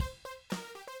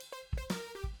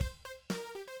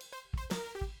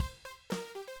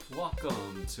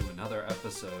welcome to another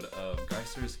episode of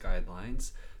Geisler's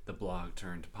Guidelines, the blog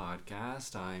turned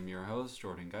podcast. I'm your host,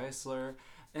 Jordan Geisler,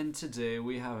 and today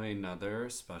we have another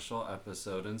special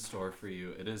episode in store for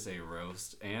you. It is a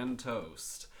roast and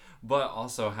toast, but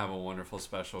also have a wonderful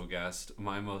special guest,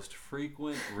 my most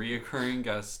frequent reoccurring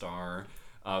guest star,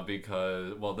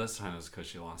 because, well, this time it's because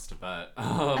she lost a bet.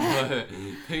 But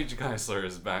Paige Geisler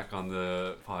is back on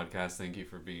the podcast. Thank you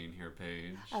for being here,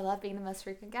 Paige. I love being the most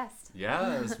frequent guest.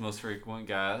 Yes, most frequent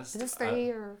guest. Is this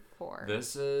 3 or 4?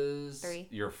 This is 3.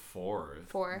 Your 4th.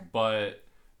 4. But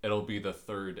it'll be the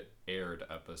 3rd aired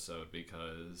episode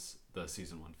because the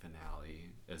season 1 finale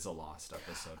is a lost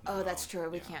episode. Oh, that's true.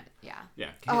 We can't. Yeah,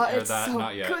 can't Oh, air it's that. so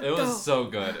Not yet. good, It was though. so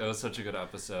good. It was such a good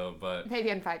episode, but Maybe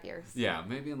in 5 years. yeah,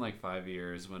 maybe in like 5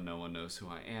 years when no one knows who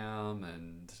I am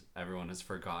and everyone has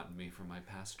forgotten me from my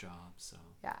past jobs. So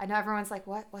Yeah, I know everyone's like,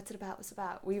 what's it about? What's it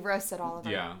about? We roasted all of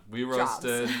them. we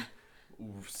roasted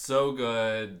so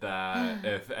good that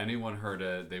if anyone heard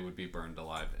it, they would be burned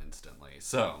alive instantly.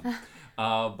 So,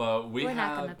 but We're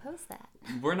not going to post that.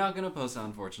 We're not going to post that,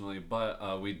 unfortunately,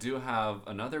 but we do have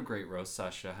another great roast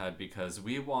session ahead because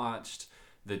we watched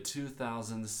the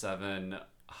 2007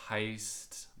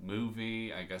 heist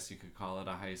movie. I guess you could call it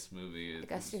a heist movie. I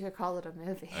guess you could call it a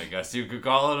movie. I guess you could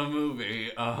call it a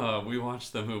movie. We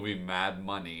watched the movie Mad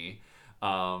Money.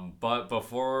 But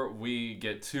before we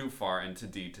get too far into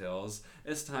details,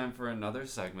 it's time for another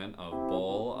segment of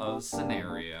Bowl of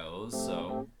Scenarios.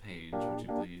 So, Paige, would you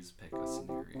please pick a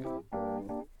scenario?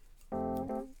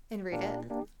 And read it.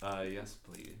 Yes,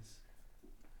 please.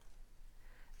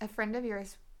 A friend of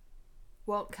yours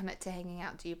won't commit to hanging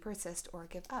out. Do you persist or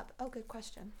give up? Oh, good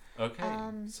question. Okay,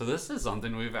 so this is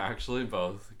something we've actually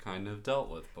both kind of dealt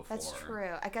with before. That's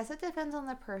true. I guess it depends on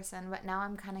the person, but now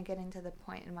I'm kind of getting to the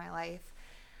point in my life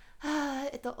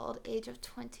at the old age of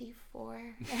 24.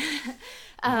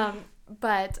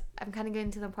 But I'm kind of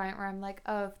getting to the point where I'm like,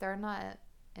 oh, if they're not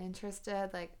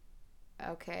interested, like,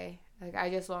 okay. Like,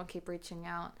 I just won't keep reaching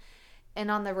out.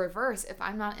 And on the reverse, if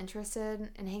I'm not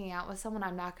interested in hanging out with someone,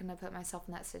 I'm not going to put myself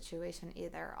in that situation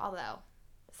either. Although,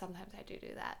 sometimes I do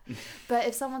that. But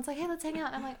if someone's like, hey, let's hang out.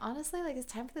 And I'm like, honestly, like, it's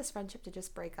time for this friendship to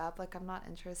just break up. Like, I'm not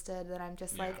interested. Then I'm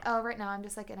just like, oh, right now I'm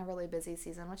just, like, in a really busy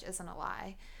season, which isn't a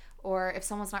lie. Or if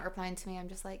someone's not replying to me, I'm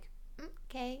just like,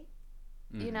 okay.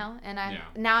 You know? And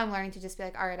now I'm learning to just be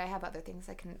like, all right, I have other things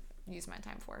I can use my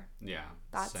time for. Yeah,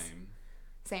 Thoughts?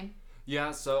 Same.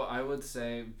 Yeah, so I would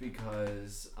say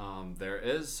because there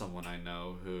is someone I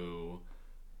know who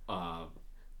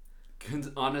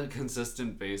on a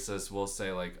consistent basis will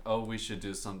say like, oh, we should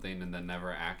do something and then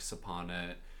never acts upon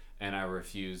it. And I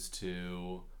refuse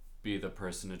to be the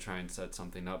person to try and set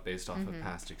something up based off of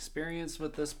past experience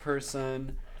with this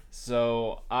person.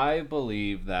 So I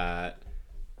believe that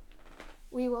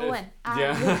we will win.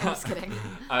 I'm just kidding.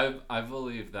 I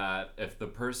believe that if the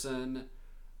person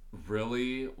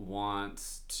really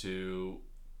wants to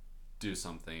do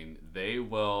something, they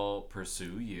will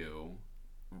pursue you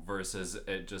versus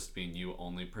it just being you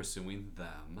only pursuing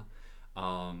them.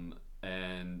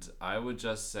 And I would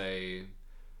just say,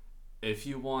 if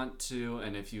you want to,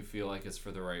 and if you feel like it's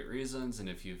for the right reasons, and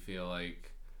if you feel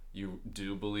like you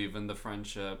do believe in the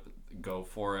friendship, go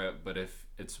for it. But if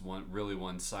it's really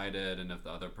one-sided, and if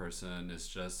the other person is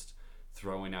just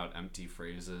throwing out empty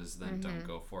phrases, then don't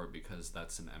go for it, because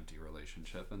that's an empty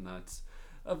relationship and that's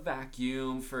a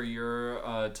vacuum for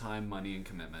your time, money, and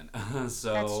commitment.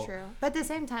 So that's true. But at the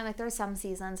same time, like, there's some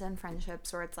seasons in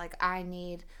friendships where it's like I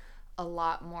need a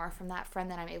lot more from that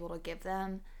friend than I'm able to give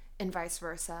them, and vice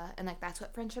versa. And like, that's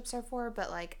what friendships are for.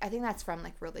 But like, I think that's from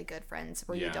like really good friends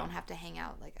where you don't have to hang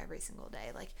out like every single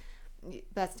day. Like,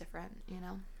 that's different, you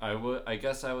know? I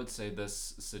guess I would say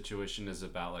this situation is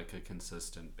about like a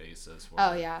consistent basis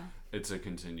where it's a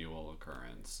continual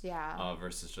occurrence. Yeah.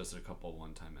 Versus just a couple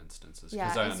one-time instances.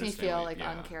 Yeah, it makes me feel like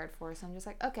uncared for, so I'm just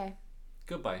like, okay.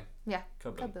 Goodbye. Yeah.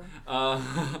 Kaboom.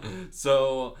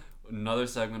 So another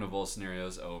segment of Bowl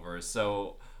Scenarios over.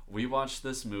 So we watched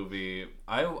this movie.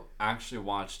 I actually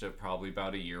watched it probably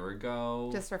about a year ago.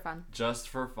 Just for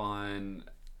fun.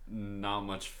 Not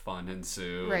much fun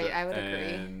ensued. Right, I would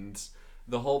agree. And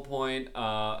the whole point,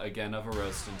 again, of a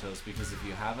roast and toast, because if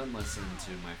you haven't listened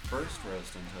to my first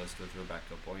roast and toast with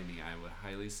Rebecca Boyney, I would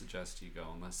highly suggest you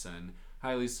go and listen.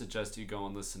 Highly suggest you go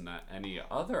and listen to any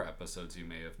other episodes you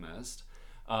may have missed.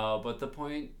 But the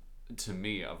point, to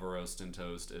me, of a roast and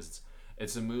toast is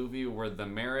it's a movie where the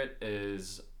merit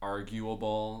is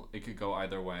arguable. It could go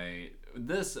either way.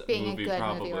 This being movie a good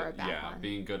probably, movie or a bad one.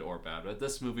 Being good or bad. But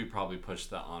this movie probably pushed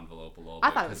the envelope a little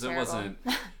bit because it wasn't.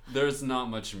 There's not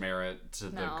much merit to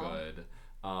the good.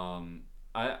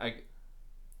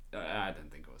 I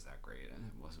didn't think it was that great. It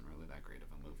wasn't really that great of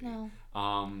a movie.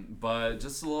 No. But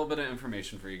just a little bit of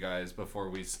information for you guys before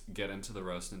we get into the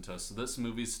roast and toast. So this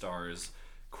movie stars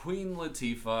Queen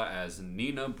Latifah as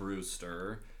Nina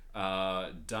Brewster,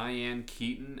 Diane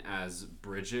Keaton as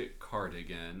Bridget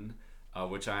Cardigan,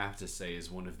 which I have to say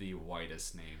is one of the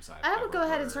whitest names I've ever I would go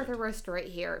ahead heard. and start the roast right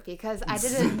here because I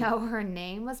didn't know her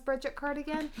name was Bridget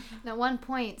Cardigan. And at one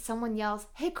point, someone yells,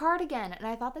 "Hey, Cardigan!" And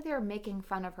I thought that they were making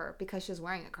fun of her because she was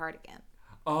wearing a cardigan.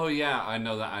 Oh yeah, I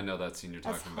know that scene you're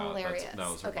That's talking about. hilarious. That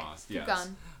was her Okay, boss. keep Yes.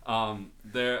 going.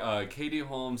 There, Katie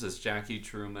Holmes as Jackie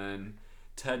Truman,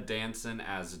 Ted Danson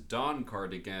as Don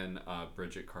Cardigan,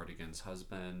 Bridget Cardigan's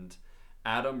husband,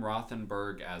 Adam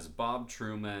Rothenberg as Bob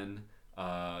Truman,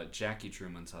 Jackie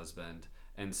Truman's husband,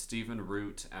 and Stephen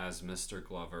Root as Mr.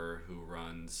 Glover, who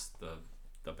runs the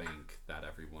bank that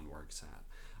everyone works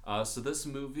at. So this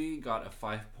movie got a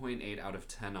 5.8 out of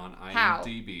 10 on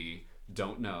IMDb. How?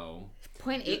 Don't know.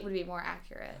 0.8 would be more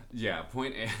accurate. Yeah,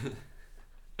 0.8.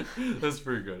 That's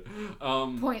pretty good.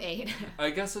 0.8. I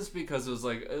guess it's because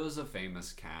it was a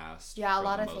famous cast. Yeah, a for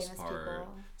lot the of most famous part.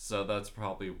 people. So that's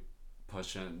probably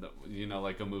pushing.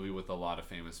 Like a movie with a lot of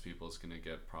famous people is gonna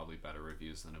get probably better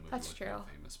reviews than a movie That's with true. no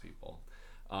famous people.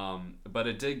 But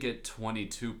it did get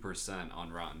 22%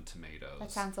 on Rotten Tomatoes.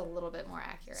 That sounds a little bit more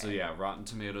accurate. So yeah, Rotten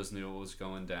Tomatoes knew it was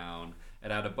going down. It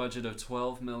had a budget of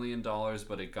 $12 million,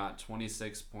 but it got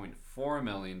 $26.4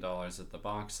 million at the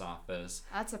box office.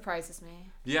 That surprises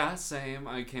me. Yeah, same.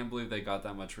 I can't believe they got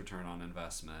that much return on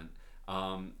investment.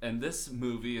 And this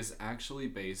movie is actually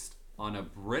based on a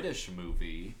British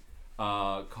movie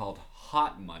called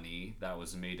Hot Money that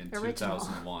was made in Original.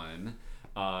 2001.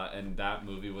 And that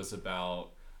movie was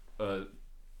about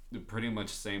pretty much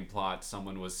same plot.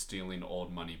 Someone was stealing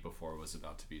old money before it was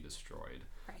about to be destroyed.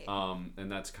 Right.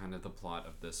 And that's kind of the plot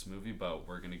of this movie, but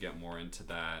we're going to get more into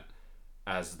that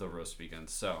as the roast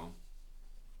begins. So,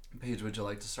 Paige, would you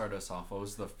like to start us off? What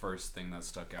was the first thing that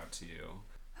stuck out to you?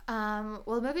 Well,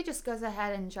 the movie just goes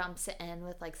ahead and jumps in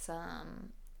with like some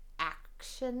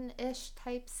action-ish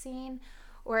type scene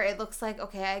where it looks like,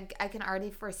 okay, I can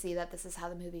already foresee that this is how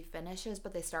the movie finishes,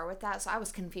 but they start with that, so I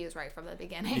was confused right from the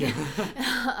beginning.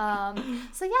 Yeah.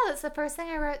 So yeah, that's the first thing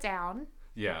I wrote down.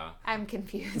 Yeah. I'm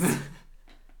confused.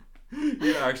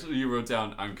 You wrote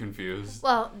down, I'm confused.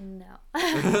 Well, no.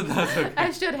 That's okay.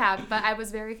 I should have, but I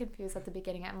was very confused at the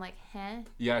beginning. I'm like, huh?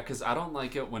 Yeah, because I don't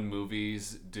like it when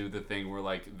movies do the thing where,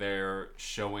 like, they're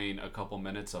showing a couple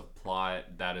minutes of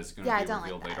plot that is going to be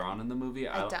revealed later on in the movie.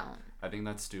 I don't. I think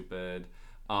that's stupid.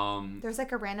 There's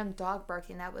like a random dog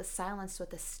barking that was silenced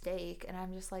with a steak, and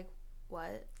I'm just like,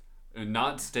 what?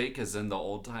 Not steak as in the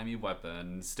old-timey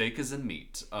weapon. Steak as in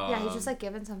meat. Yeah, he's just like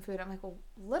giving some food. I'm like, well,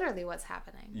 literally what's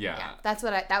happening? Yeah. That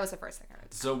was the first thing I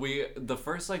heard. So the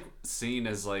first like scene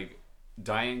is like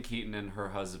Diane Keaton and her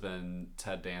husband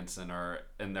Ted Danson are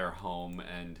in their home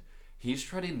and he's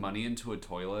shredding money into a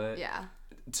toilet. Yeah.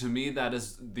 To me, that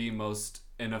is the most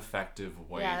ineffective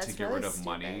way to get rid of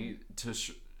money. To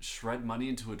shred money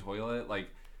into a toilet, like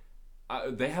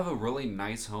they have a really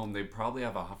nice home. They probably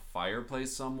have a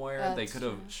fireplace somewhere. They could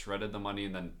have shredded the money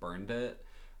and then burned it.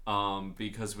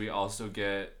 Because we also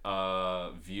get a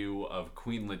view of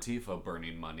Queen Latifah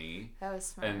burning money. That was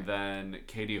smart. And then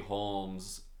Katie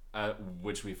Holmes,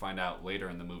 which we find out later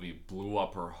in the movie, blew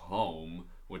up her home,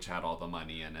 which had all the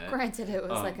money in it. Granted, it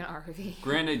was like an RV.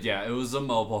 Granted, yeah, it was a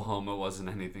mobile home. It wasn't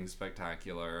anything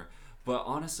spectacular. But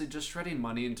honestly, just shredding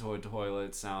money into a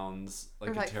toilet sounds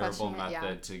like a terrible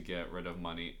method to get rid of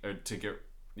money. Or to get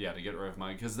rid of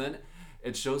money. Because then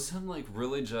it shows him like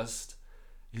really just...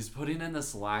 He's putting in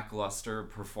this lackluster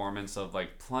performance of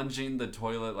like plunging the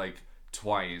toilet like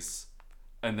twice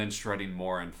and then shredding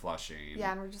more and flushing.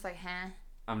 Yeah, and we're just like, huh?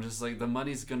 I'm just like, the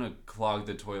money's gonna clog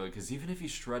the toilet because even if you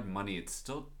shred money, it's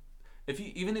still...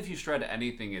 Even if you shred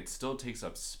anything, it still takes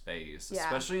up space. Yeah.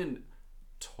 Especially in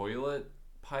toilet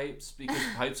pipes because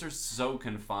pipes are so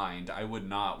confined. I would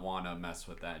not want to mess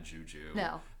with that juju.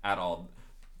 No. At all.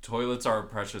 Toilets are a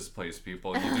precious place,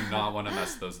 people. You do not want to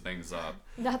mess those things up.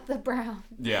 Not the brown.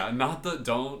 Yeah,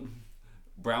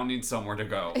 brown needs somewhere to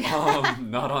go.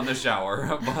 Not on the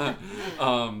shower. But,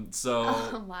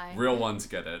 real ones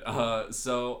get it.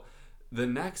 So the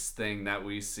next thing that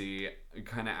we see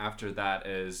kind of after that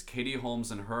is Katie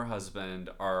Holmes and her husband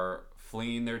are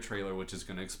fleeing their trailer, which is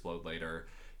going to explode later.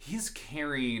 He's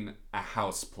carrying a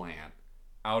house plant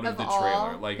out of the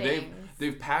trailer. Like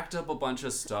they've packed up a bunch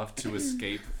of stuff to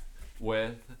escape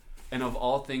with, and of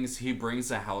all things, he brings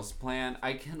a house plant.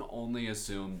 I can only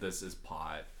assume this is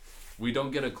pot. We don't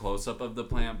get a close up of the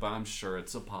plant, but I'm sure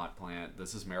it's a pot plant.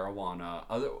 This is marijuana.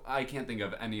 I can't think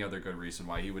of any other good reason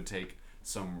why he would take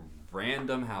some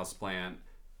random houseplant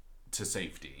to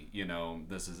safety.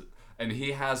 And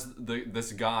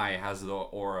this guy has the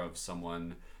aura of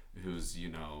someone who's,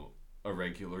 a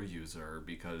regular user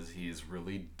because he's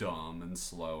really dumb and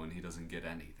slow and he doesn't get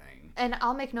anything. And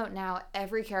I'll make note now,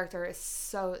 every character is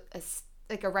so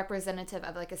like a representative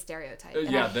of like a stereotype.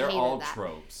 And They're all that.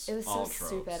 tropes. It was all so tropes.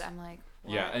 stupid. I'm like,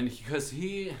 what? Yeah, and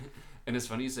and it's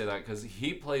funny you say that because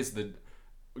he plays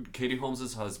Katie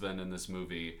Holmes' husband in this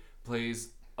movie plays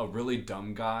a really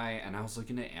dumb guy, and I was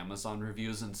looking at Amazon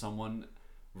reviews and someone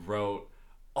wrote,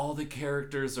 all the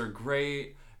characters are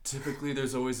great. Typically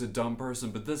there's always a dumb person,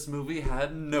 but this movie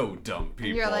had no dumb people.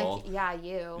 And you're like, yeah,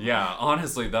 you. Yeah,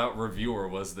 honestly, that reviewer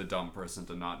was the dumb person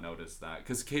to not notice that.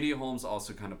 Because Katie Holmes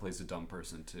also kind of plays a dumb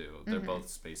person too. They're both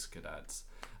space cadets.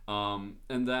 And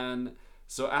then,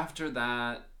 so after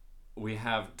that, we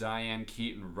have Diane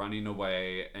Keaton running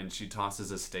away, and she tosses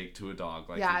a steak to a dog,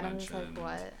 like you mentioned. Yeah, I'm just like,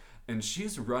 what? And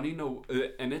she's running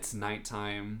away, and it's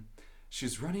nighttime.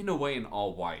 She's running away in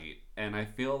all white. And I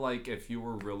feel like if you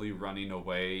were really running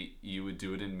away, you would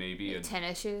do it in maybe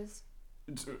tennis shoes.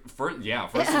 First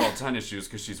of all, tennis shoes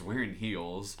because she's wearing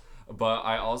heels. But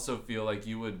I also feel like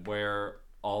you would wear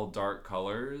all dark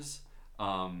colors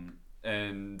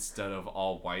instead of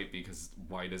all white because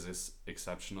white is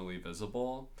exceptionally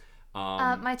visible.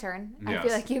 My turn. Yes. I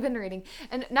feel like you've been reading,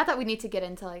 and not that we need to get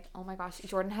into like, oh my gosh,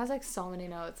 Jordan has like so many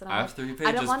notes, and I have 3 pages.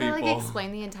 I don't want to like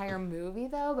explain the entire movie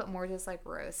though, but more just like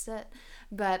roast it.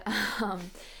 But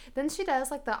then she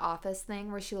does like the Office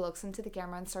thing where she looks into the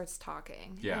camera and starts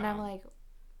talking. Yeah. And I'm like,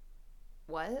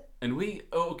 what? And is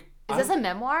this a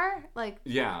memoir? Like,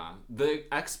 yeah, the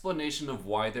explanation of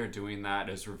why they're doing that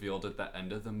is revealed at the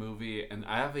end of the movie, and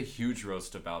I have a huge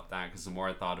roast about that because the more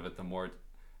I thought of it, the more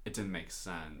it didn't make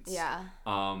sense. Yeah.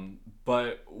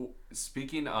 But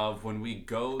speaking of, when we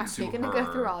go Are to we gonna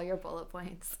go through all your bullet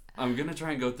points? I'm gonna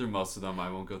try and go through most of them.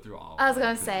 I won't go through all. I was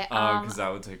gonna say, because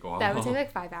that would take a while. That would take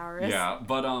like 5 hours. Yeah,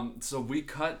 but so we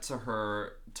cut to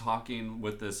her talking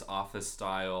with this office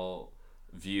style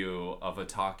view of a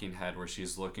talking head where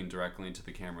she's looking directly into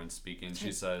the camera and speaking.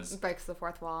 She says, breaks the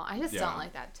fourth wall. I just don't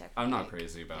like that technique. I'm not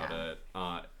crazy about it.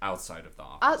 Outside of the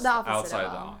office. Outside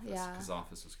of the office, because the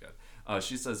office was good.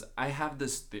 She says, I have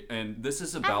this and this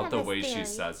is about the way she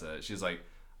says it. She's like,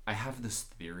 I have this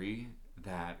theory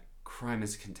that crime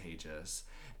is contagious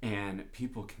and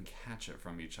people can catch it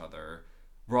from each other.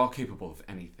 We're all capable of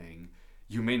anything.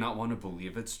 You may not want to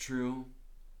believe it's true,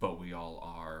 but we all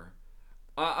are.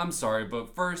 I'm sorry,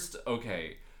 but first,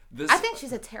 okay. I think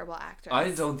she's a terrible actress.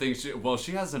 I don't think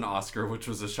she has an Oscar, which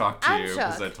was a shock to you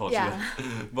because I told you.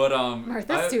 But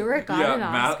Martha Stewart got an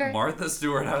Oscar. Martha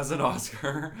Stewart has an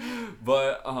Oscar,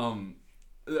 but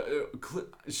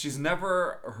she's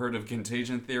never heard of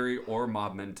contagion theory or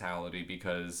mob mentality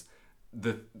because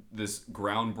this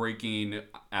groundbreaking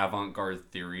avant-garde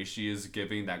theory she is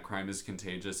giving that crime is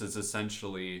contagious is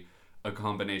essentially a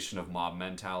combination of mob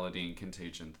mentality and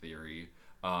contagion theory.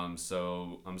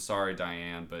 So I'm sorry,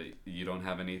 Diane, but you don't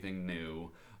have anything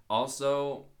new.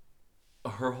 Also,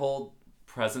 her whole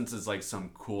presence is like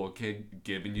some cool kid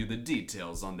giving you the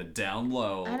details on the down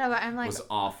low. I know, but I'm like, was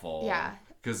awful. Yeah.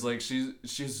 Because like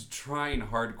she's trying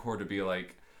hardcore to be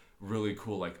like really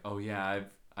cool. Like, oh yeah,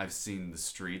 I've seen the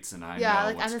streets and I know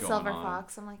like what's I'm the going Silver on.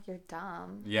 Fox. I'm like, you're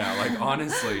dumb. Yeah, like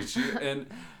honestly, and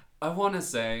I want to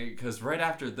say, because right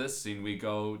after this scene, we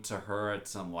go to her at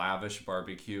some lavish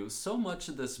barbecue. So much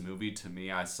of this movie, to me,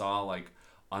 I saw like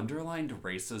underlined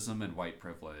racism and white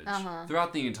privilege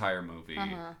throughout the entire movie.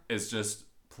 Is just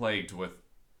plagued with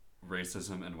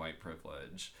racism and white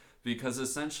privilege. Because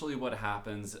essentially what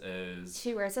happens is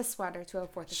she wears a sweater to a 4th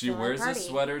of July party. She wears a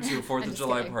sweater to a 4th of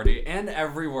July party and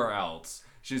everywhere else.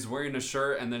 She's wearing a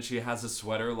shirt and then she has a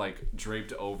sweater like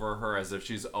draped over her as if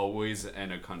she's always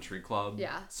in a country club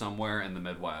somewhere in the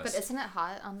Midwest. But isn't it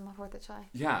hot on the 4th of July?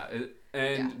 Yeah,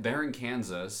 they're in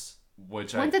Kansas,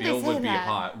 which I feel would be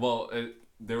hot. Well,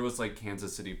 there was like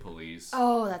Kansas City police.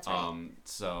 Oh, that's right.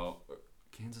 So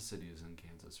Kansas City is in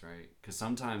Kansas, right? Because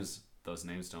sometimes those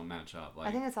names don't match up. Like,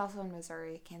 I think it's also in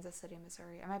Missouri, Kansas City,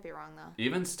 Missouri. I might be wrong though.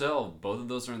 Even still, both of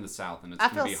those are in the South, and it's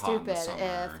gonna be hot in the summer. I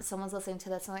feel stupid if someone's listening to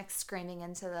this and like screaming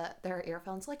into their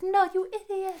earphones, like, "No, you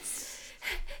idiots!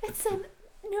 It's in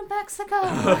New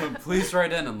Mexico." Please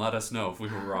write in and let us know if we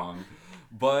were wrong.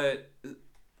 But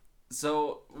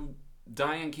so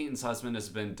Diane Keaton's husband has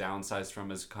been downsized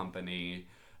from his company,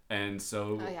 and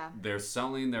so they're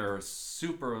selling their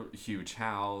super huge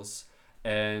house,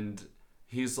 and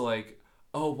he's like,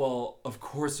 oh, well, of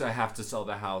course I have to sell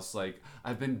the house. Like,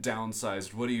 I've been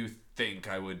downsized. What do you think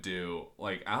I would do?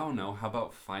 Like, I don't know. How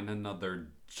about find another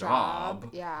job.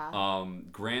 Yeah.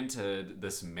 Granted,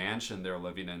 this mansion they're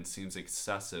living in seems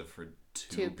excessive for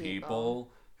two Two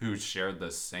people who share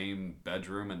the same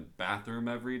bedroom and bathroom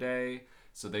every day.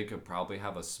 So they could probably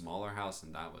have a smaller house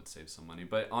and that would save some money.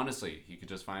 But honestly, he could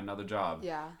just find another job.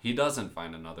 Yeah. He doesn't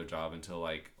find another job until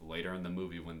like later in the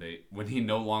movie when he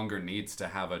no longer needs to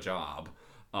have a job.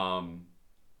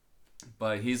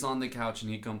 But he's on the couch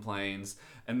and he complains.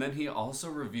 And then he also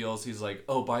reveals, he's like,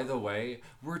 oh, by the way,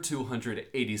 we're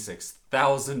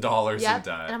 $286,000 in Yep.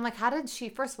 debt. And I'm like, how did she,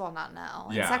 first of all, not know?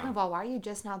 And Yeah. second of all, why are you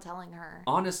just now telling her?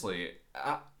 Honestly,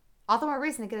 All the more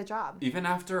reason to get a job. even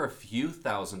after a few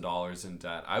 $1,000s in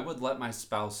debt, I would let my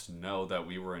spouse know that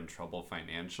we were in trouble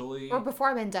financially. Or before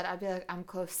I'm in debt, I'd be like, I'm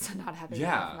close to not having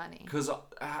enough money. Because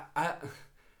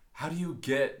how do you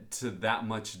get to that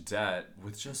much debt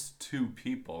with just two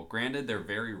people? Granted, they're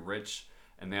very rich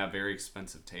and they have very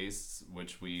expensive tastes,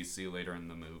 which we see later in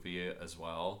the movie as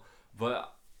well.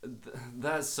 But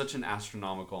that is such an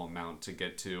astronomical amount to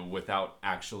get to without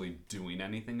actually doing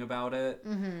anything about it.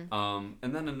 Mm-hmm.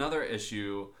 And then another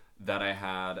issue that I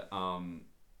had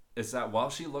is that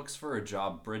while she looks for a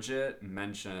job, Bridget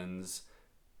mentions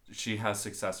she has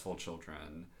successful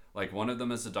children. Like, one of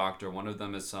them is a doctor, one of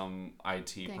them is some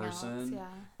IT person. Yeah.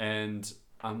 And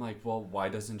I'm like, well, why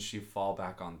doesn't she fall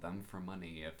back on them for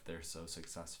money if they're so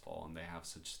successful and they have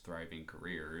such thriving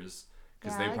careers?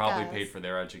 Because Yeah, they I probably guess. paid for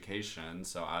their education,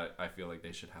 so I feel like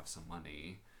they should have some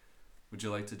money. Would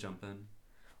you like to jump in?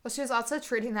 Well, she was also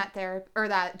treating that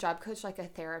that job coach like a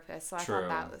therapist, so I True. thought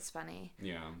that was funny.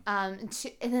 Yeah. And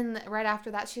then right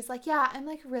after that, she's like, "Yeah, I'm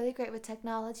like really great with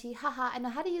technology. Haha, I know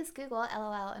how to use Google.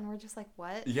 LOL." And we're just like,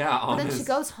 "What?" Yeah, But then she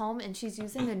goes home and she's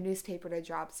using a newspaper to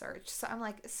job search. So I'm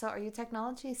like, "So are you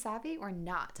technology savvy or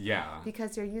not?" Yeah.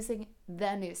 Because you're using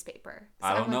the newspaper. So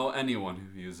I I'm don't like, know anyone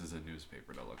who uses a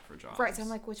newspaper to look for jobs. Right. So I'm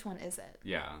like, which one is it?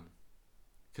 Yeah.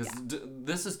 Because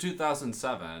this is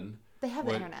 2007. They have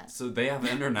the internet. So they have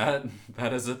internet.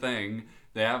 That is a thing.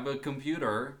 They have a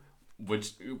computer,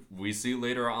 which we see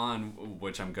later on,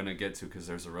 which I'm going to get to because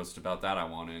there's a roast about that I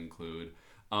want to include.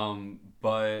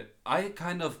 But I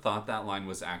kind of thought that line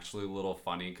was actually a little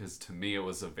funny because to me it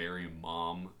was a very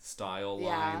mom style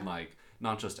line. Like,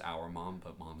 not just our mom,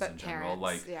 but moms in general.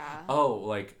 Parents, Like, oh,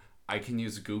 like, I can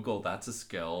use Google. That's a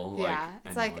skill. Yeah. Like,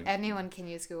 It's like anyone can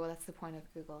use Google. That's the point of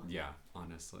Google. Yeah,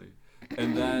 honestly.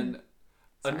 And then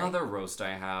another roast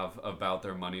I have about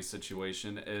their money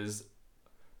situation is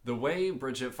the way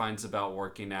Bridget finds about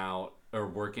working out or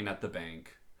working at the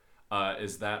bank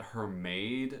is that her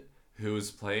maid, who's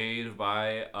played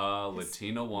by a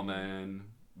Latina woman,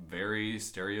 very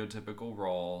stereotypical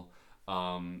role,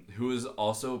 who is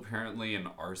also apparently an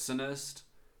arsonist.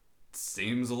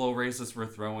 Seems a little racist for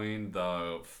throwing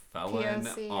the felon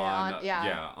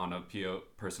POC on a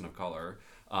person of color.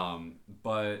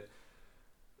 But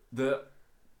the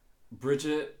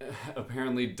Bridget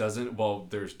apparently doesn't. Well,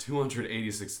 there's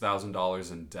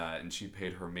 $286,000 in debt, and she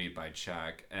paid her maid by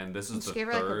check. And this is She the gave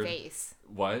her third. like a vase.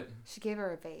 What? She gave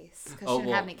her a vase because she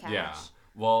didn't have any cash. Yeah.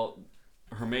 Well,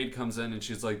 her maid comes in and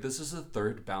she's like, "This is the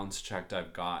third bounce check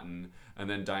I've gotten." And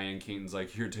then Diane Keaton's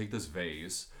like, "Here, take this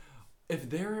vase."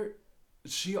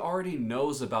 She already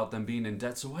knows about them being in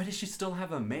debt, so why does she still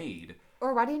have a maid?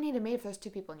 Or why do you need a maid if there's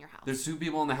two people in your house? There's two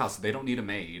people in the house. They don't need a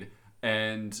maid.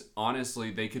 And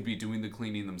honestly, they could be doing the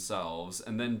cleaning themselves.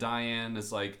 And then Diane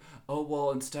is like, "Oh,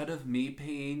 well, instead of me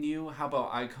paying you, how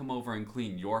about I come over and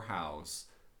clean your house?"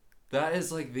 That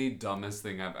is like the dumbest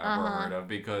thing I've ever heard of,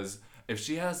 because if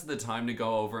she has the time to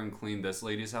go over and clean this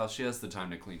lady's house, she has the time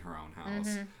to clean her own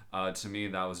house. To me,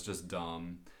 that was just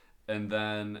dumb. And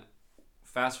then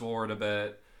fast forward a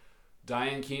bit,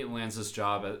 Diane Keaton lands this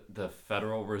job at the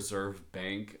Federal Reserve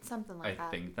Bank. Something like that.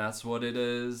 I think that's what it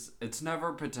is. It's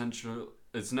never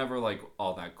like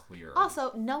all that clear.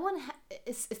 Also, no one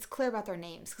it's clear about their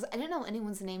names because I didn't know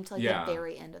anyone's name till like the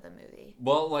very end of the movie.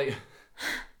 Well, like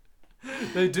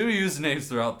they do use names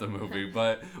throughout the movie,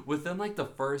 but within like the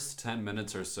first 10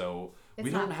 minutes or so, we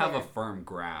don't have a firm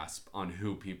grasp on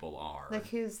who people are. Like,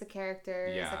 who's the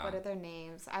characters? Yeah. Like, what are their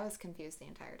names? I was confused the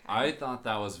entire time. I thought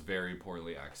that was very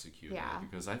poorly executed, Yeah.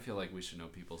 because I feel like we should know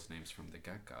people's names from the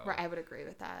get-go. Right, I would agree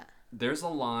with that. There's a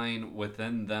line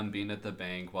within them being at the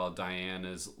bank while Diane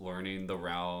is learning the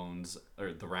rounds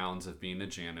of being a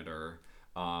janitor,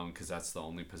 because that's the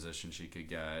only position she could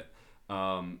get.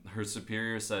 Her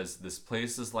superior says, "This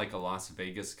place is like a Las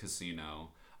Vegas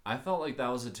casino." I felt like that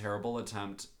was a terrible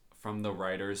attempt from the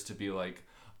writers to be like,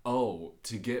 "Oh,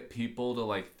 to get people to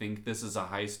like think this is a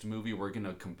heist movie, we're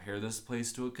gonna compare this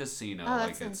place to a casino." Oh,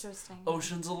 like that's it's interesting.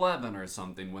 Ocean's 11 or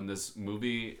something, when this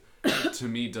movie to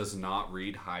me does not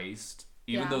read heist.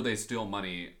 Even Yeah. though they steal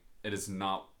money, it is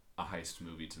not a heist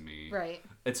movie to me. Right.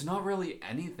 It's not really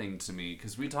anything to me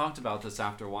because we talked about this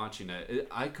after watching it.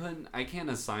 I can't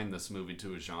assign this movie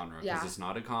to a genre because Yeah. it's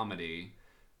not a comedy.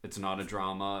 It's not a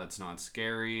drama. It's not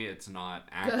scary. It's not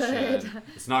action. Good.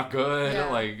 It's not good. Yeah.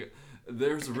 Like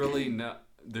there's really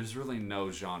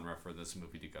no genre for this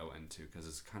movie to go into because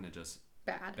it's kind of just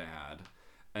bad.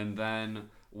 And then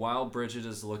while Bridget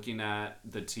is looking at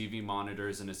the TV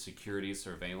monitors in a security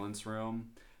surveillance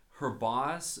room, her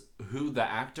boss, who the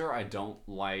actor I don't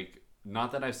like,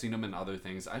 not that I've seen him in other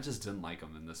things, I just didn't like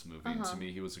him in this movie. And to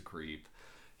me, he was a creep.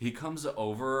 He comes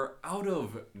over out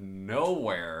of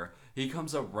nowhere. He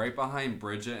comes up right behind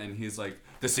Bridget and he's like,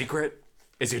 "The secret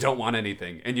is you don't want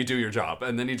anything and you do your job."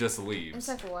 And then he just leaves.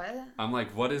 It's like, what? I'm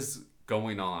like, what is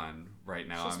going on right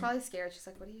now? She's probably scared. She's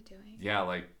like, what are you doing? Yeah,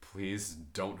 like, please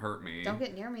don't hurt me. Don't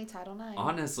get near me, Title IX.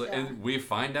 Honestly, Yeah. and we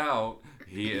find out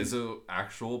he is a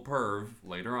actual perv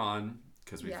later on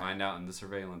because we find out in the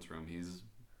surveillance room he's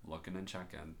looking and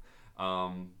checking.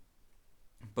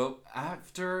 But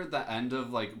after the end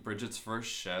of like Bridget's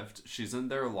first shift, she's in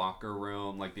their locker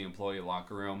room, like the employee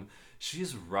locker room.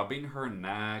 She's rubbing her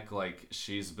neck like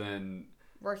she's been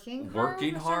Working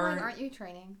hard? Like, aren't you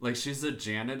training? like she's a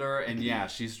janitor and yeah,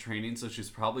 she's training, so she's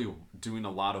probably doing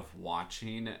a lot of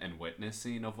watching and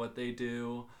witnessing of what they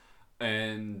do.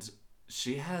 And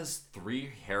she has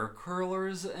 3 hair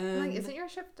curlers in. Like, isn't your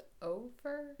shift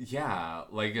over? Yeah,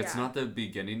 like it's Yeah. not the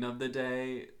beginning of the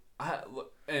day.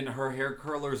 And her hair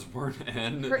curlers weren't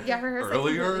in Her hair's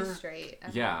earlier. like completely straight. I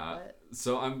don't know Yeah, what-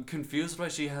 so I'm confused why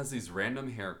she has these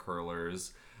random hair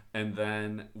curlers. And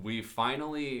then we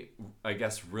finally, I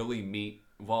guess, really meet.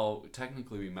 Well,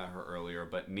 technically we met her earlier,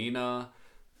 but Nina,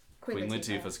 Queen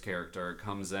Latifah's character,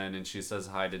 comes in and she says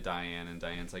hi to Diane, and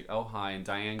Diane's like, "Oh, hi," and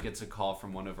Diane gets a call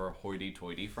from one of her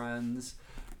hoity-toity friends.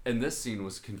 And this scene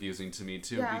was confusing to me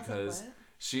too Yeah, I was like, because what?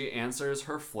 she answers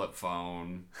her flip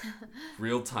phone.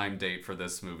 Real-time date for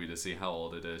this movie to see how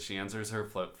old it is. She answers her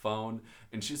flip phone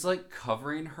and she's like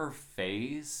covering her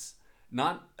face.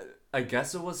 Not, I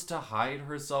guess it was to hide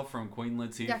herself from Queen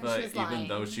 'cause she Latifah, was even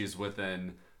though lying. she's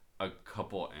within a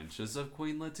couple inches of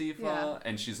Queen Latifah, Yeah.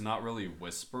 and she's not really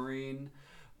whispering.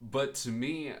 But to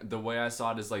me, the way I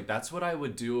saw it is like, that's what I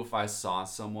would do if I saw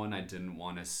someone I didn't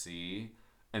want to see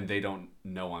and they don't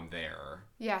know I'm there.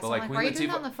 Yeah, But so like I'm like, Queen why are you doing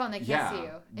Latifah- it on the phone? They can't yeah, see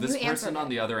you. And this you answered person on it.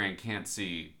 the other end can't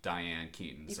see Diane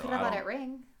Keaton. You so could have I let don't- it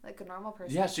ring like a normal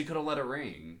person. Yeah, she could have let it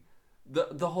ring.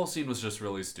 The whole scene was just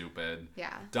really stupid.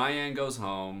 Yeah. Diane goes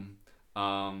home,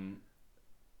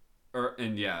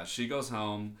 she goes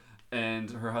home, and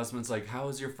her husband's like, "How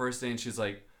was your first day?" And she's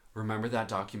like, "Remember that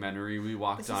documentary we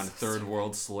watched This is on so third stupid.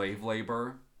 world slave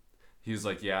labor?" He's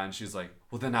like, "Yeah," and she's like,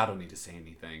 "Well, then I don't need to say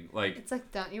anything." Like, It's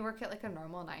like, don't you work at like a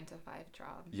normal 9-to-5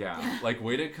 job? yeah, like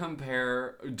way to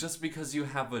compare just because you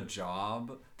have a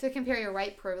job, To compare your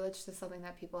white privilege to something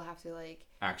that people have to like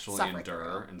actually suffer endure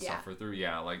through. and Yeah. suffer through.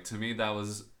 Yeah, like to me that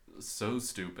was so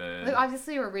stupid. Like,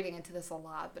 obviously, we're reading into this a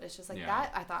lot, but it's just like Yeah.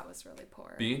 that I thought was really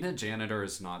poor. Being a janitor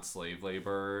is not slave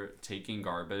labor. Taking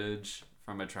garbage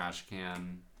from a trash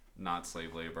can, not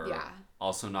slave labor. Yeah.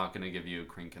 Also not going to give you a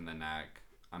crink in the neck.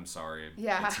 I'm sorry.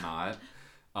 Yeah. It's not.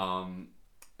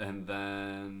 And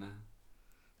then...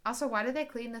 Also, why do they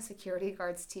clean the security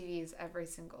guards' TVs every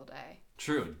single day?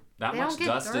 True. That They much don't get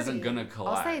dust dirty. isn't going to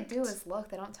collect. All they do is look.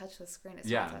 They don't touch the screen. It's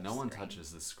Yeah, not touch no one screen.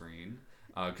 touches the screen.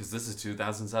 Because this is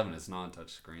 2007. It's not a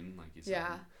touch screen, like you said.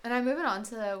 Yeah, and I'm moving on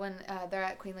to when they're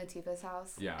at Queen Latifah's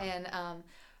house. Yeah. And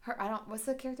what's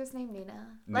the character's name? Nina.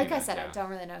 Like I Nina, said, I yeah. don't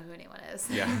really know who anyone is.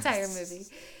 Yeah. The entire movie.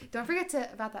 Don't forget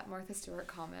about that Martha Stewart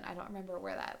comment. I don't remember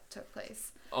where that took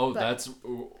place. Oh, But- that's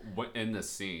in the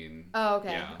scene. Oh,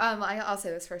 okay. Yeah. I'll say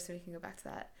this first so we can go back to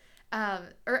that.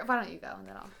 Or why don't you go and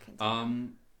then I'll continue.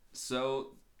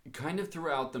 So kind of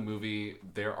throughout the movie,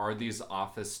 there are these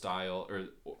office style, or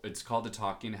it's called a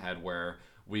talking head, where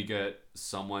we get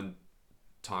someone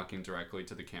talking directly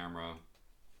to the camera,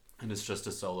 and it's just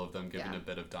a solo of them giving Yeah. a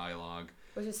bit of dialogue.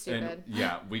 Which is stupid. And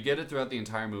yeah, we get it throughout the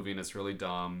entire movie, and it's really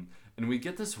dumb. And we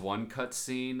get this one cut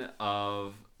scene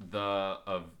of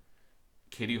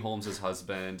Katie Holmes'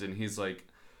 husband, and he's like,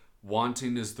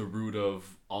 "Wanting is the root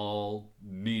of all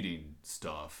needing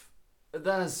stuff."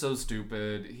 That is so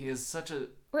stupid. He is such a...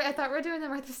 Wait, I thought we were doing the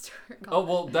Martha Stewart comment. Oh,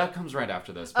 well, that comes right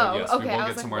after this. But Oh, yes, okay, we I will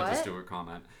was get to like, Martha what? Stewart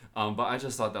comment. But I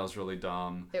just thought that was really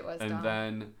dumb. It was and dumb.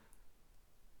 then...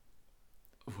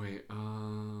 Wait,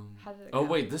 How did it Oh,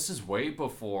 go? wait, this is way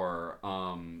before...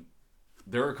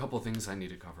 there are a couple things I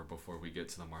need to cover before we get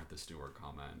to the Martha Stewart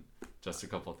comment. Just a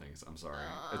couple things. I'm sorry.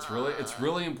 It's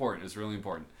really important. It's really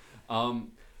important.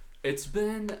 It's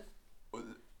been...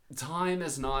 time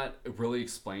is not really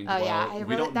explained Oh well. yeah, I We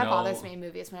really don't that know. bothers me in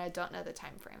movies when I don't know the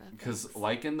time frame of Because, things.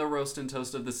 like in the Roast and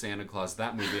Toast of the Santa Claus,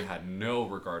 that movie had no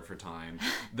regard for time.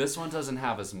 This one doesn't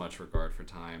have as much regard for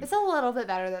time. It's a little bit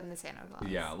better than the Santa Claus.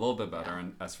 Yeah, a little bit better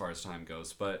as far as time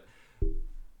goes. But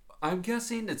I'm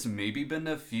guessing it's maybe been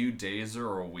a few days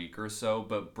or a week or so,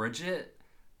 but Bridget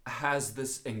has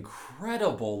this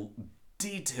incredible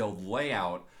detailed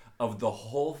layout of the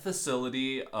whole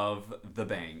facility of the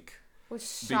bank. Which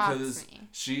shocks Because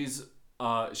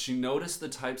me. she noticed the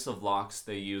types of locks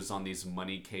they use on these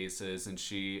money cases, and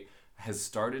she has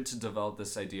started to develop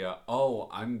this idea, oh,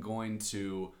 I'm going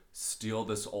to steal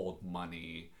this old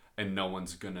money and no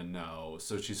one's gonna know.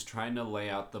 So she's trying to lay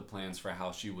out the plans for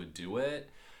how she would do it.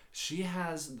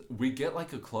 We get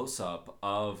like a close-up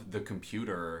of the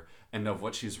computer and of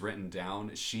what she's written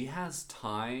down. She has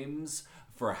times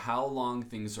for how long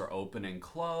things are open and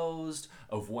closed,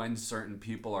 of when certain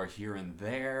people are here and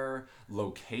there,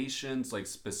 locations, like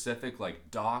specific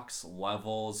like docks,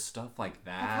 levels, stuff like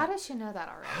that. How does she know that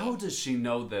already? How does she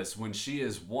know this when she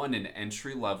is, one, an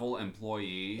entry-level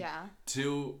employee, Yeah.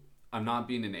 two, I'm not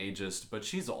being an ageist, but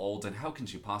she's old, and how can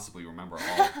she possibly remember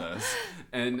all of this?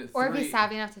 And Or be three,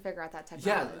 savvy enough to figure out that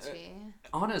technology.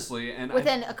 honestly, and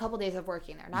Within a couple days of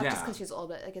working there. Not just Yeah. because she's old,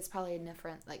 but like it's probably a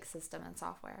different like system and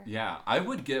software. yeah, I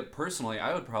would probably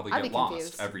I'd get be lost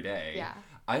confused. every day. Yeah.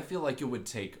 I feel like it would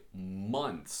take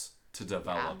months to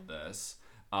develop this.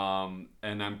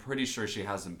 And I'm pretty sure she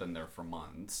hasn't been there for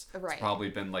months. Right. It's probably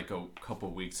been like a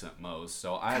couple weeks at most.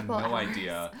 So I have Couple no hours.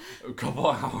 idea. A couple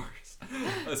hours.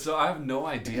 So I have no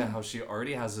idea how she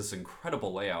already has this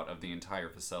incredible layout of the entire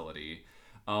facility.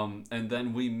 And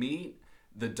then we meet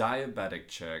the diabetic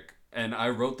chick. And I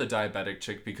wrote the diabetic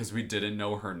chick because we didn't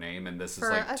know her name, and this For,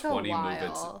 is like like,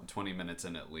 a 20 minutes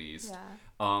in at least.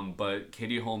 Yeah. But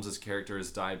Katie Holmes' character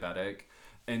is diabetic,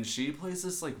 and she plays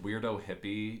this like weirdo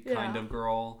hippie kind Yeah. of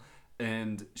girl,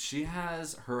 and she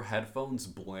has her headphones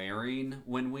blaring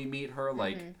when we meet her,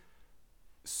 like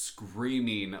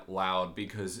screaming loud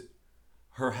because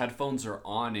her headphones are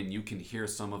on and you can hear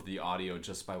some of the audio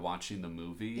just by watching the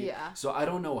movie. Yeah. So I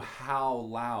don't know how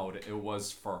loud it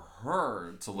was for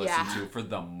her to listen Yeah. to, for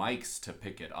the mics to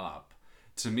pick it up.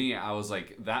 To me, I was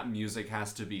like, that music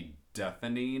has to be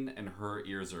deafening, and her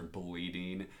ears are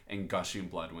bleeding and gushing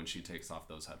blood when she takes off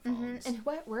those headphones. And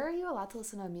where are you allowed to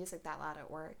listen to music that loud at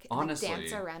work? And, Honestly. like,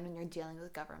 dance around when you're dealing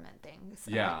with government things.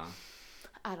 Yeah.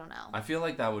 I don't know. I feel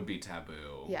like that would be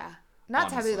taboo. Yeah.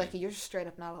 Not honestly. taboo, like you're straight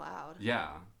up not allowed.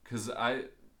 Yeah, because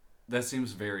that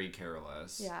seems very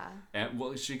careless. Yeah. And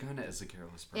well, she kind of is a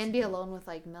careless person. And be alone with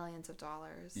like millions of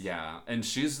dollars. Yeah, and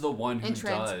she's the one who And does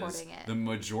transporting it. the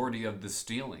majority of the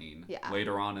stealing Yeah.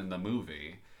 later on in the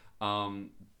movie. And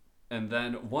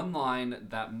then one line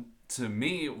that to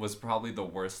me was probably the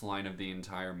worst line of the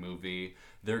entire movie.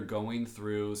 They're going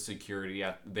through security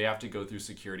they have to go through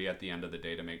security at the end of the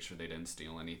day to make sure they didn't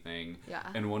steal anything. Yeah.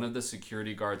 And one of the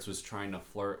security guards was trying to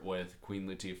flirt with Queen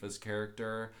Latifah's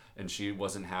character, and she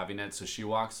wasn't having it, so she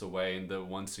walks away, and the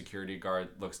one security guard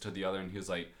looks to the other and he was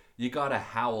like, "You gotta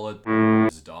howl at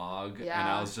this dog." And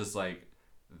Yeah. I was just like,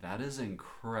 that is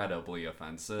incredibly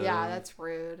offensive. Yeah, that's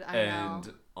rude. I and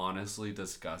know. honestly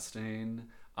disgusting.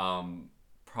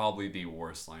 Probably the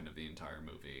worst line of the entire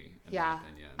movie, in Yeah. my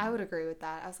opinion. I would agree with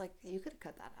that. I was like, you could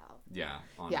cut that out. Yeah,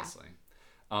 honestly.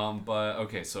 But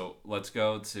okay, so let's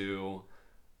go to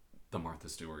the Martha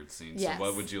Stewart scene. Yes. So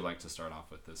what would you like to start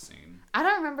off with this scene? I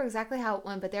don't remember exactly how it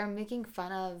went, but they were making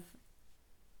fun of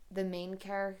the main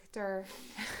character.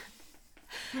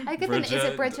 I get is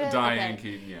it Bridget? Diane Okay.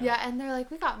 Keaton, yeah. Yeah, and they're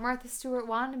like, we got Martha Stewart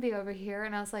wannabe over here,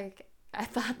 and I was like, I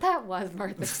thought that was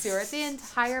Martha Stewart the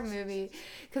entire movie,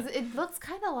 because it looks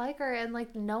kind of like her, and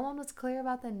like no one was clear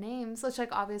about the names, which like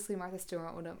obviously Martha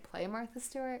Stewart wouldn't play Martha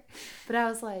Stewart, but I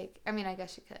was like, I mean, I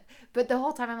guess she could, but the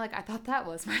whole time I'm like, I thought that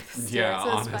was Martha Stewart. Yeah,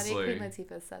 So it's honestly. funny Queen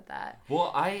Latifah said that.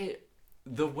 Well,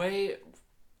 the way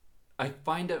I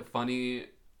find it funny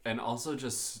and also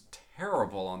just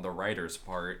terrible on the writer's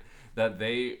part that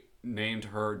they named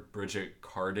her Bridget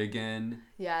Cardigan.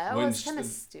 Yeah, that When was kind of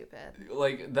stupid.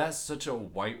 Like, that's such a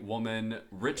white woman,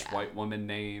 rich Yeah. white woman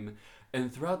name.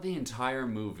 And throughout the entire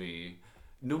movie,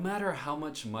 no matter how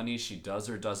much money she does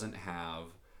or doesn't have,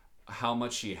 how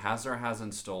much she has or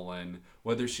hasn't stolen,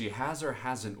 whether she has or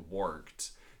hasn't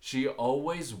worked, she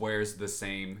always wears the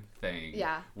same thing.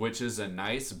 Yeah. Which is a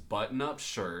nice button-up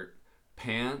shirt,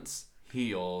 pants,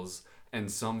 heels, and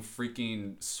some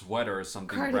freaking sweater or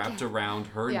something Cardigan. wrapped around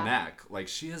her Yeah. neck. Like,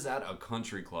 she is at a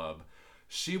country club.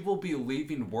 she will be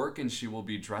leaving work and she will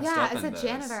be dressed Yeah, up as in a this.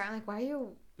 janitor, I'm like, why are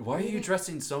you Why are you leaving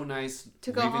dressing so nice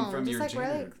to go leaving home? from Just your like wear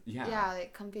janitor? yeah,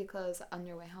 like comfy clothes on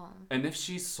your way home. And if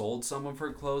she sold some of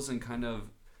her clothes and kind of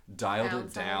dialed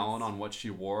it down Downsized. on what she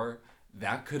wore,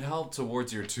 that could help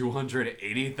towards your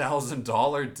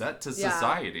 $280,000 debt to Yeah.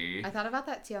 society. I thought about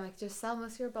that too. I'm like, just sell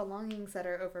most of your belongings that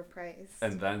are overpriced.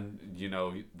 And then,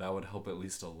 that would help at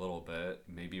least a little bit.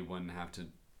 Maybe you wouldn't have to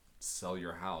sell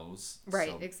your house.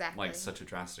 Right, exactly. Like, such a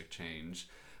drastic change.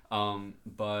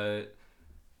 But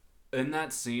in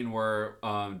that scene where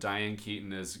Diane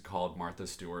Keaton is called Martha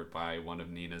Stewart by one of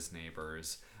Nina's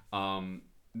neighbors,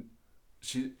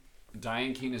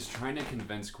 Diane Keaton is trying to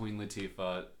convince Queen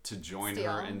Latifah to join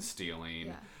her in stealing.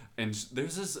 Yeah. And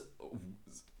there's this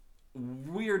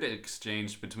weird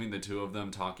exchange between the two of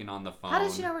them talking on the phone. How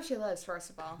did she know where she lives, first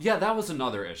of all? Yeah, that was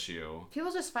another issue.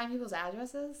 People just find people's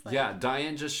addresses? Like, Yeah,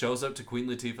 Diane just shows up to Queen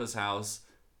Latifah's house.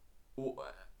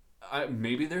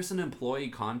 Maybe there's an employee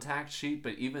contact sheet,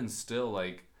 but even still,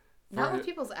 like... Not with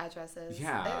people's addresses.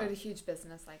 Yeah. At a huge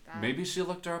business like that. Maybe she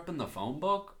looked her up in the phone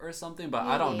book or something, but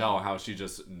I don't know how she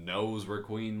just knows where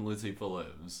Queen Latifah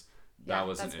lives. That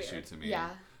was an issue to me. Yeah.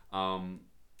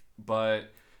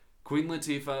 But Queen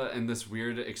Latifah in this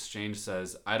weird exchange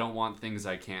says, I don't want things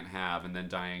I can't have. And then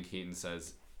Diane Keaton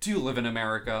says, do you live in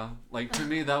America? Like, to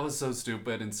me, that was so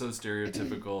stupid and so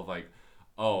stereotypical of like,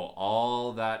 oh,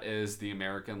 all that is the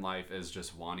American life is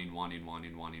just wanting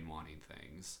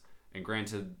things. And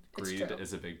granted, greed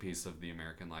is a big piece of the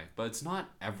American life, but it's not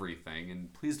everything.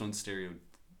 And please don't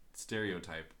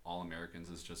stereotype all Americans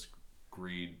as just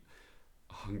greed,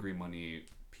 hungry money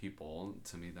people.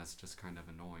 To me, that's just kind of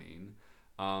annoying.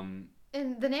 And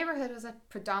the neighborhood was a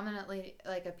predominantly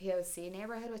like a POC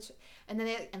neighborhood, and then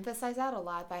they emphasize that a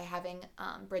lot by having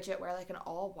Bridget wear like an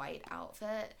all white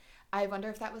outfit. I wonder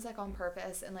if that was like on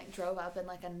purpose and like drove up in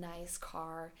like a nice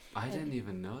car. I didn't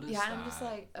even notice that. Yeah, I'm just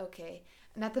like, okay.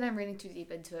 Not that I'm reading too deep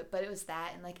into it, but it was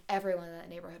that, and like everyone in that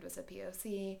neighborhood was a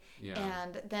POC. Yeah.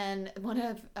 And then one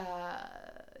of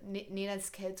Nina's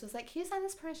kids was like, can you sign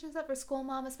this permission slip for school,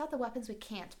 Mom? It's about the weapons we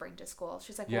can't bring to school.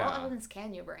 She's like, well, what weapons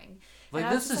can you bring? Like,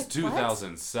 this is like,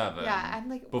 2007. What? Yeah, I'm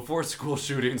like... Before school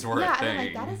shootings were a thing. Yeah, I'm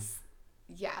like, that is...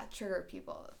 Yeah, trigger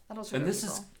people. That'll trigger people. And this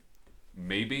people. is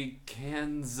maybe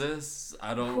Kansas.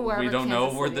 Whoever we don't Kansas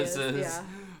know where City this is. Yeah.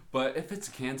 But if it's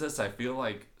Kansas, I feel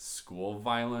like school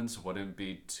violence wouldn't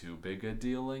be too big a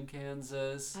deal in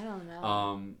Kansas. I don't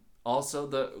know. Also,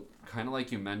 the kind of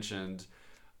like you mentioned,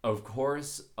 of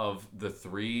course, of the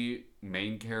three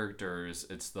main characters,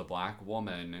 it's the black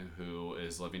woman who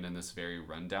is living in this very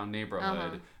rundown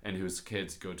neighborhood and whose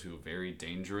kids go to a very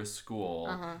dangerous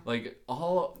school. Like,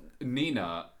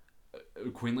 Nina,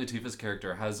 Queen Latifah's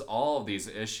character, has all of these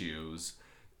issues.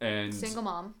 And single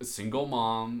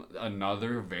mom,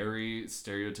 another very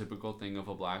stereotypical thing of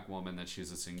a black woman, that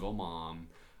she's a single mom.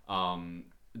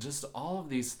 Just all of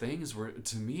these things were,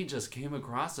 to me, just came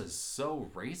across as so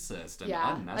racist and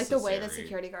unnecessary. Like the way the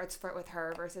security guards flirt with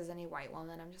her versus any white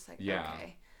woman. I'm just like,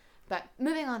 okay. But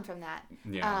moving on from that.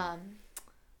 Yeah.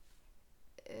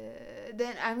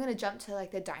 Then I'm going to jump to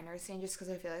like the diner scene just because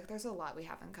I feel like there's a lot we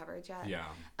haven't covered yet. Yeah.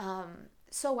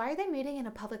 So why are they meeting in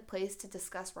a public place to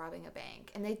discuss robbing a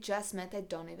bank? And they just met, they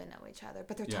don't even know each other,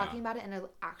 but they're talking about it in an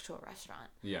actual restaurant.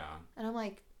 Yeah. And I'm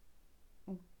like,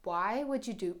 why would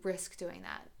you risk doing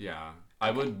that? Yeah.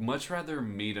 I would much rather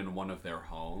meet in one of their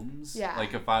homes. Yeah.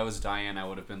 Like, if I was Diane, I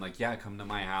would have been like, yeah, come to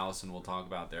my house and we'll talk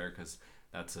about there, because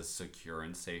that's a secure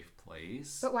and safe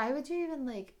place. But why would you even,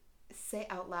 like, say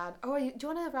out loud, oh, do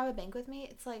you want to rob a bank with me?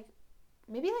 It's like,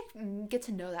 maybe, like, get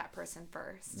to know that person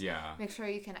first. Yeah. Make sure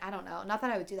you can, I don't know. Not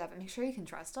that I would do that, but make sure you can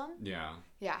trust them. Yeah.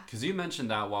 Yeah. Because you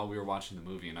mentioned that while we were watching the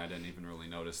movie, and I didn't even really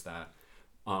notice that.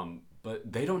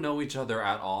 But they don't know each other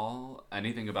at all,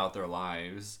 anything about their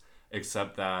lives,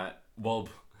 except that, well,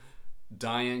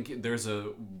 there's a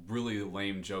really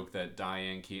lame joke that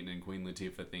Diane Keaton and Queen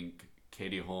Latifah think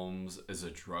Katie Holmes is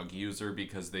a drug user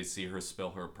because they see her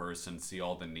spill her purse and see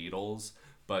all the needles,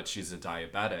 but she's a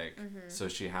diabetic, so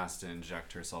she has to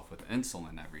inject herself with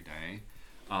insulin every day.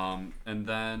 And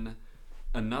then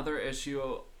another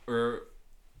issue, or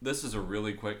this is a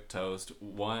really quick toast.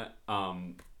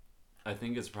 I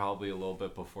think it's probably a little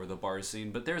bit before the bar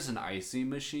scene, but there's an icy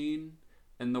machine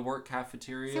in the work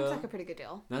cafeteria. Seems like a pretty good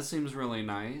deal. That seems really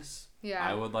nice. Yeah.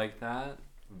 I would like that.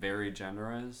 Very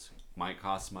generous. Might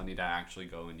cost money to actually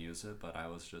go and use it, but I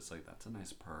was just like, that's a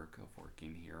nice perk of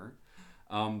working here.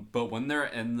 But when they're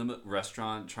in the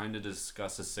restaurant trying to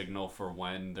discuss a signal for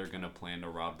when they're going to plan to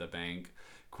rob the bank,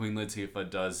 Queen Latifah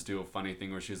does do a funny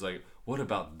thing where she's like, what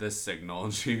about this signal?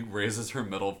 And she raises her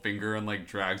middle finger and like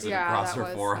drags it across her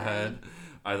forehead.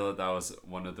 I thought that was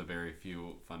one of the very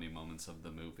few funny moments of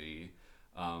the movie.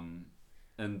 And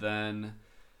then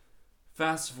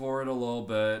fast forward a little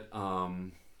bit.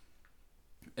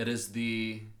 It is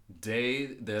the day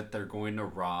that they're going to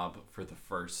rob for the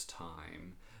first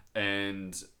time.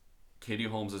 And Katie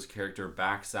Holmes' character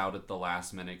backs out at the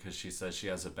last minute because she says she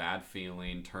has a bad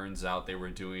feeling. Turns out they were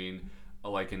doing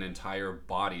like an entire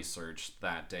body search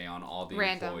that day on all the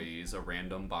employees, a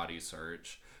random body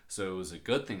search. So it was a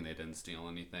good thing they didn't steal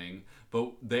anything.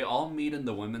 But they all meet in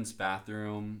the women's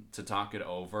bathroom to talk it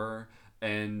over.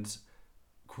 And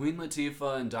Queen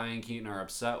Latifah and Diane Keaton are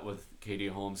upset with Katie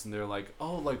Holmes, and they're like,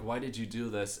 oh, like, why did you do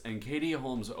this? And Katie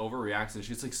Holmes overreacts, and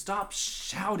she's like, stop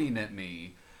shouting at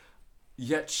me.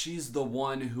 Yet she's the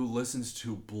one who listens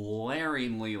to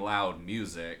blaringly loud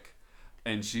music,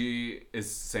 and she is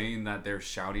saying that they're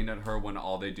shouting at her when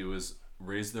all they do is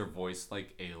raise their voice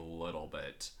like a little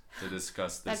bit to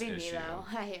discuss this That'd be issue. me, though.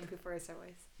 I hate when people raise their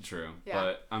voice. True. Yeah.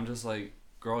 But I'm just like,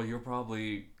 girl, you're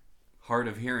probably hard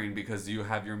of hearing because you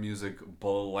have your music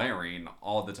blaring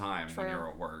all the time when you're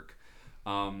at work.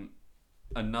 The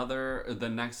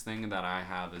next thing that I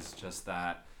have is just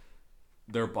that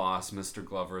their boss, Mr.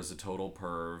 Glover, is a total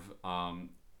perv.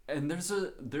 And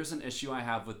there's an issue I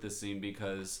have with this scene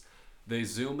because they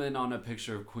zoom in on a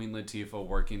picture of Queen Latifah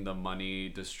working the money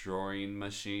destroying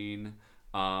machine.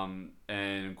 And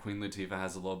Queen Latifah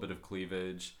has a little bit of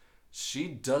cleavage. She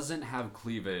doesn't have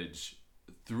cleavage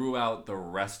throughout the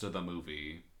rest of the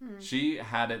movie. She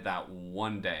had it that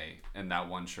one day in that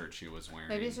one shirt she was wearing.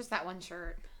 Maybe it's just that one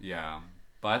shirt. Yeah.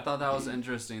 But I thought that was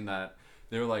interesting that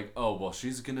they were like, oh, well,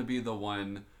 she's going to be the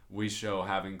one we show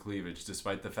having cleavage,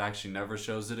 despite the fact she never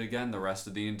shows it again the rest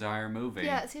of the entire movie.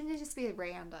 Yeah, it seemed to just be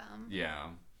random. Yeah.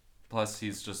 Plus,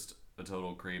 he's just a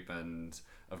total creep, and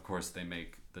of course, they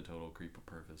make the total creep a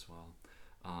perv as well.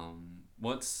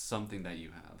 What's something that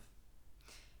you have?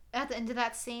 At the end of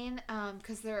that scene,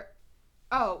 because they're...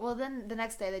 Oh, well, then the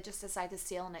next day they just decide to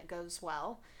steal, and it goes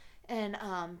well. And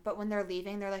but when they're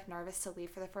leaving, they're like nervous to leave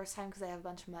for the first time because they have a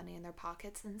bunch of money in their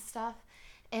pockets and stuff.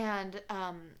 And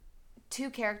two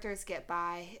characters get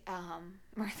by,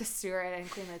 Martha Stewart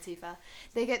and Queen Latifah.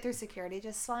 They get through security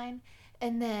just fine.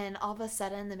 And then all of a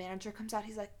sudden, the manager comes out.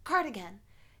 He's like, Cardigan.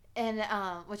 And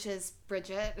which is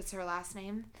Bridget. It's her last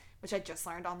name, which I just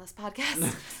learned on this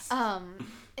podcast.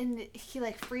 And he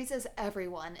like freezes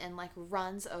everyone and like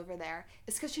runs over there.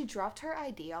 It's because she dropped her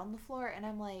ID on the floor. And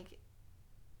I'm like,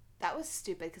 that was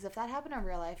stupid, because if that happened in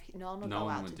real life, no one would go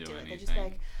out to do it. They'd just be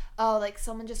like, oh, like,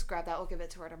 someone just grabbed that, we'll give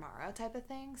it to her tomorrow type of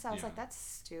thing. So I was like, that's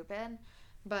stupid.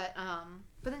 But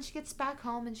then she gets back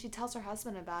home and she tells her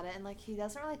husband about it, and, like, he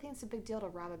doesn't really think it's a big deal to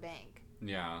rob a bank.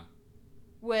 Yeah.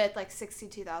 With, like,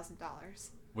 $62,000.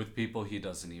 With people he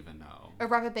doesn't even know. Or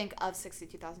rob a bank of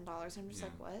 $62,000. I'm just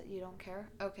like, what? You don't care?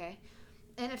 Okay.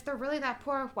 And if they're really that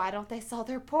poor, why don't they sell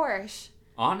their Porsche?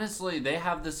 Honestly, they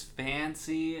have this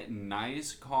fancy,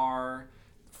 nice car,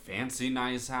 fancy,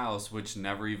 nice house, which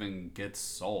never even gets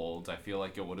sold. I feel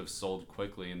like it would have sold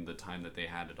quickly in the time that they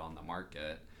had it on the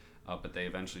market. But they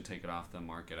eventually take it off the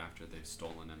market after they've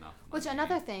stolen enough money. Which,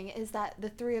 another thing is that the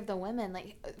three of the women,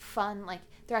 like, fun, like,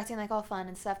 they're acting like all fun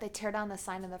and stuff. They tear down the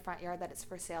sign in the front yard that it's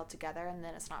for sale together, and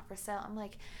then it's not for sale. I'm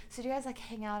like, so do you guys, like,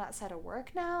 hang out outside of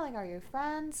work now? Like, are you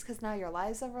friends? Because now your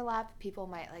lives overlap. People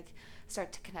might, like,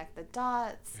 start to connect the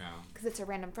dots. Yeah. Because it's a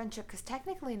random friendship. Because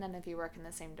technically none of you work in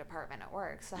the same department at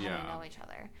work. So how do you know each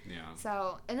other? Yeah.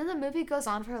 So, and then the movie goes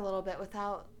on for a little bit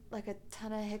without, like, a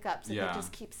ton of hiccups. And they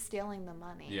just keep stealing the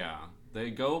money. Yeah. They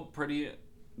do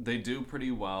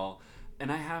pretty well. And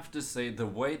I have to say, the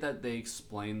way that they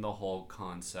explain the whole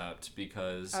concept,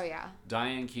 because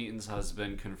Diane Keaton's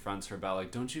husband confronts her about,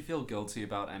 like, don't you feel guilty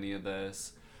about any of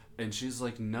this? And she's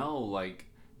like, no, like,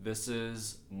 this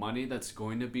is money that's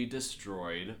going to be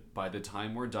destroyed. By the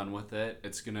time we're done with it,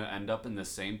 it's going to end up in the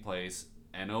same place,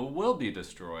 and it will be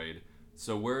destroyed.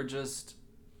 So we're just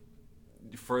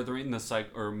furthering the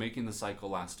cycle, or making the cycle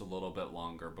last a little bit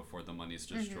longer before the money's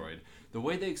destroyed. The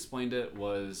way they explained it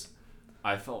was,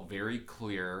 I felt very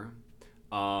clear.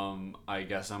 I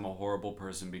guess I'm a horrible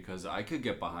person because I could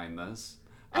get behind this.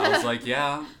 I was like,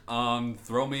 yeah,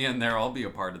 throw me in there, I'll be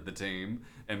a part of the team.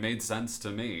 It made sense to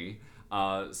me.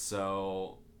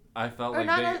 So I felt or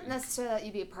not necessarily that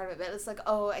you be a part of it, but it's like,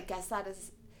 oh, I guess that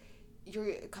is,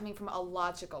 you're coming from a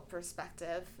logical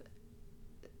perspective.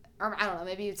 Or I don't know,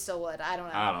 maybe you still would. I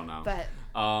don't know. But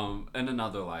in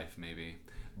another life, maybe.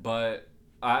 But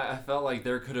I felt like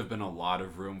there could have been a lot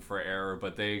of room for error,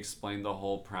 but they explained the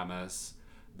whole premise,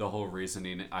 the whole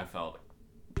reasoning, I felt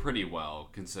pretty well,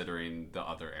 considering the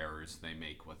other errors they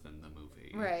make within the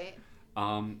movie. Right.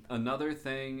 Another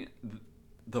thing,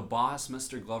 the boss,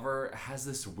 Mr. Glover, has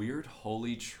this weird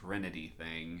holy trinity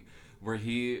thing where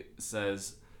he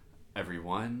says,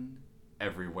 everyone,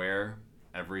 everywhere,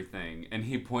 everything. And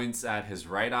he points at his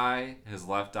right eye, his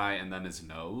left eye, and then his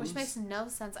nose. Which makes no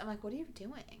sense. I'm like, what are you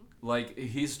doing? Like,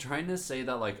 he's trying to say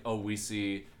that, like, oh, we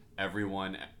see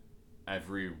everyone,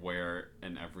 everywhere,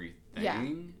 and everything. Yeah.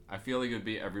 I feel like it would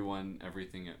be everyone,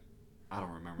 everything. I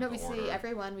don't remember No, the we order. see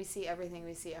everyone, we see everything,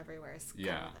 we see everywhere. Is kind of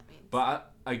Yeah. what that means.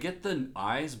 But I get the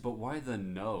eyes, but why the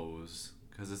nose?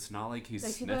 Because it's not like he's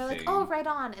Like sniffing. people are like, oh, right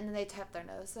on, and then they tap their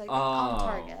nose, like on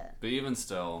target. But even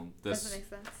still, this Doesn't make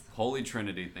sense. Holy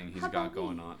Trinity thing he's How got about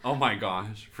going me? on. Oh my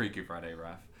gosh, Freaky Friday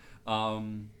ref.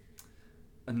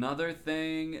 Another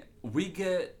thing we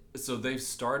get, so they've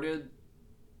started,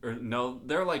 or no,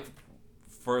 they're like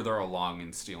further along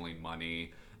in stealing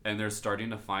money, and they're starting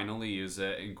to finally use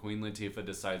it. And Queen Latifah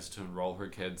decides to enroll her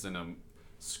kids in a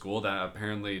school that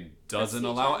apparently doesn't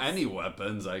allow Prestigious. any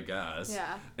weapons, I guess.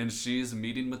 Yeah. And she's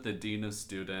meeting with the dean of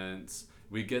students.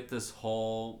 We get this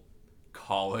whole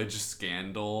college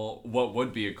scandal, what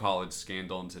would be a college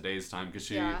scandal in today's time, because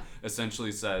she Yeah.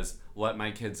 essentially says, let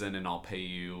my kids in and I'll pay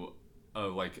you a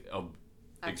Extra.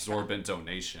 exorbitant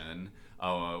donation,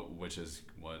 which is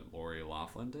what Lori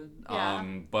Loughlin did. Yeah.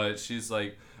 But she's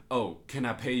like, oh, can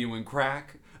I pay you in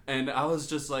crack? And I was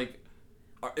just like,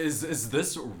 is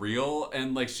this real?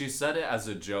 And like, she said it as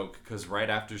a joke, because right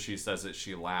after she says it,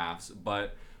 she laughs.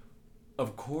 But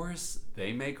of course,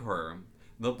 they make her,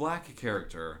 the black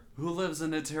character who lives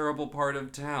in a terrible part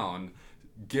of town,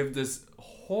 give this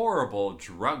horrible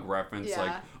drug reference. Yeah.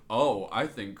 Like, oh, I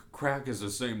think crack is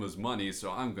the same as money, so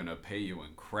I'm gonna pay you in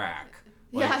crack.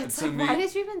 Yeah, it's to like, why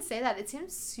did you even say that? It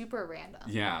seems super random.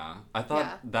 Yeah, I thought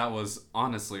Yeah. that was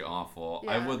honestly awful.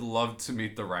 I Yeah. would love to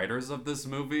meet the writers of this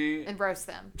movie. And roast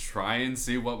them. Try and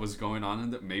see what was going on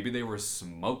in maybe they were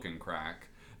smoking crack.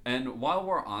 And while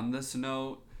we're on this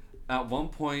note, at one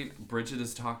point Bridget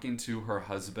is talking to her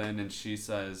husband and she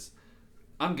says,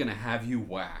 I'm gonna have you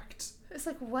whacked. It's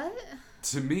like, what?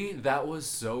 To me, that was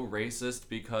so racist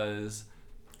because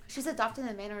She's adopting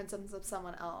the mannerisms of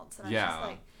someone else. And I'm Yeah. just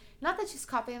like, not that she's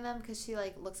copying them because she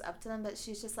like looks up to them, but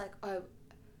she's just like, oh,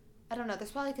 I don't know.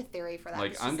 There's probably like a theory for that.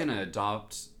 like It's I'm just, gonna like,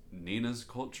 adopt Nina's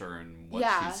culture and what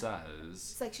Yeah. she says.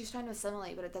 It's like she's trying to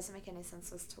assimilate, but it doesn't make any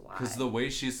sense as to why. Because the way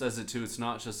she says it too, it's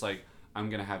not just like I'm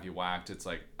gonna have you whacked. It's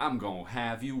like I'm gonna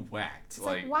have you whacked. It's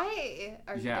like, why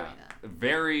are you yeah, doing that?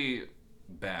 very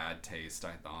bad taste.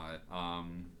 I thought.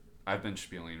 I've been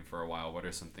spieling for a while. What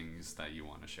are some things that you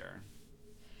want to share?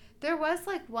 There was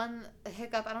like one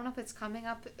hiccup. I don't know if it's coming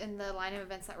up in the line of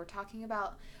events that we're talking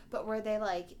about, but where they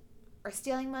like are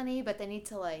stealing money, but they need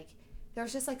to like. There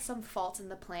was just like some fault in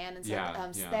the plan, and so,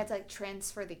 so they had to like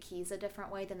transfer the keys a different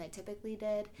way than they typically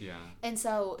did. Yeah. And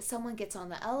so someone gets on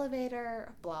the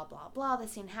elevator, blah blah blah. The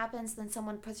scene happens. Then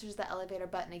someone pushes the elevator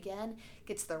button again,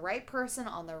 gets the right person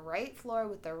on the right floor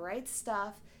with the right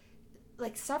stuff.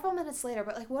 Like several minutes later,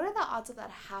 but like, what are the odds of that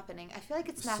happening? I feel like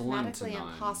it's Slim to mathematically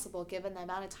none. impossible given the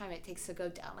amount of time it takes to go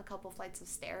down a couple flights of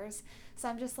stairs. So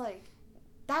I'm just like,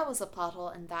 that was a plot hole,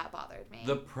 and that bothered me.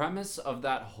 The premise of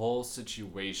that whole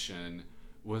situation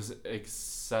was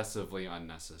excessively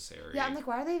unnecessary. Yeah, I'm like,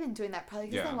 why are they even doing that? Probably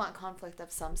because Yeah. they want conflict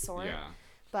of some sort. Yeah.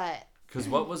 But Because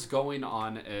what was going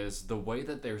on is the way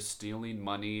that they're stealing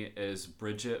money is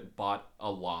Bridget bought a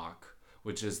lock,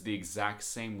 which is the exact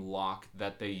same lock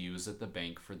that they use at the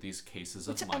bank for these cases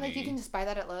of money. I'm like, you can just buy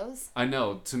that at Lowe's. I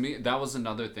know. To me, that was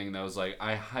another thing that was like,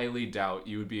 I highly doubt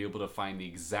you would be able to find the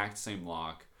exact same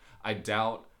lock. I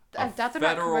doubt I a doubt they're not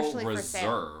Federal commercially for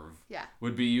sale. Reserve Yeah.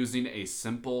 would be using a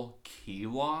simple key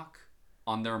lock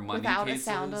on their money Without cases. a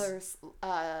sound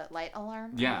or light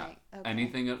alarm. I'm Yeah. like, okay.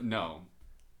 Anything? No,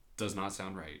 does not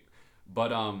sound right. But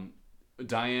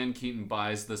Diane Keaton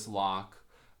buys this lock,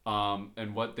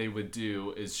 and what they would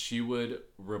do is she would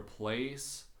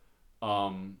replace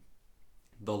the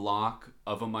lock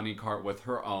of a money cart with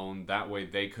her own. That way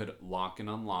they could lock and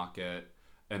unlock it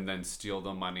and then steal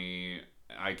the money.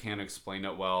 I can't explain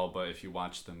it well, but if you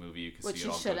watch the movie, you can Which see it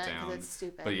you all go shouldn't, down. because it's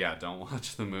stupid. But yeah, don't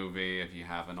watch the movie if you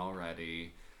haven't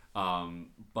already.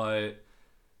 But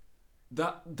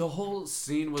the whole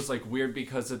scene was like weird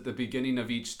because at the beginning of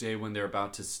each day when they're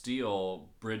about to steal,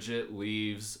 Bridget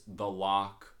leaves the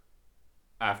lock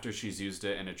after she's used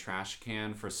it in a trash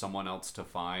can for someone else to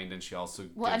find, and she also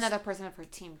gives, another person of her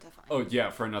team to find. oh yeah,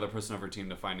 for another person of her team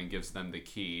to find, and gives them the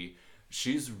key.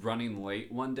 She's running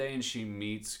late one day and she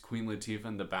meets Queen Latifah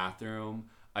in the bathroom.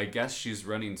 I guess she's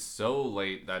running so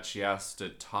late that she has to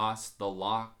toss the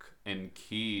lock and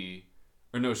key.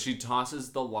 Or no, she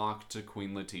tosses the lock to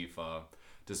Queen Latifah,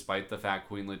 despite the fact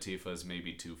Queen Latifah is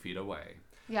maybe 2 feet away.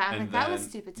 Yeah, I'm And like, that was then-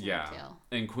 stupid to yeah. me too.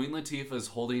 And Queen Latifah is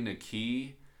holding a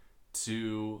key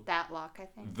to That lock, I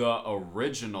think. the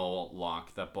original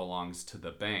lock that belongs to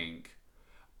the bank.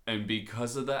 And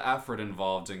because of the effort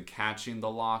involved in catching the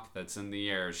lock that's in the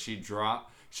air, she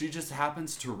just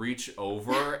happens to reach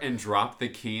over and drop the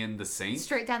key in the sink.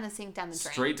 Straight down the sink, down the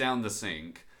drain. Straight down the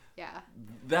sink. Yeah.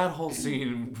 That whole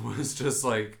scene was just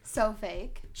like, So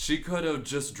fake. she could have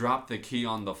just dropped the key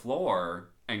on the floor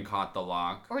and caught the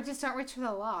lock. Or just don't reach for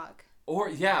the lock. Or,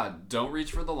 yeah, don't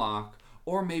reach for the lock.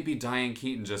 Or maybe Diane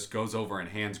Keaton just goes over and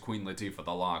hands Queen Latifah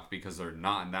the lock because they're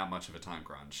not in that much of a time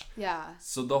crunch. Yeah.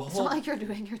 So the It's whole... not like you're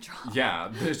doing your job.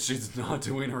 Yeah, she's not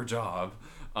doing her job.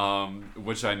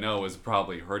 Which I know is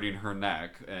probably hurting her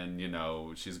neck. And, you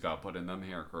know, she's got put in them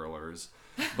hair curlers.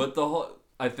 But the whole...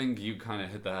 I think you kind of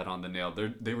hit the head on the nail.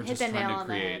 They were Hit just the trying nail to on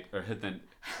the create... head. Or hit the...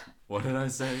 What did I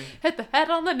say? Hit the head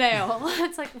on the nail.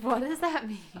 It's like, what does that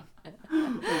mean?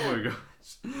 Oh my gosh.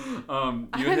 I'm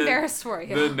You hit embarrassed for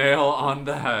you. the nail on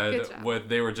the Good head job. with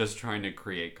they were just trying to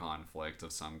create conflict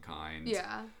of some kind.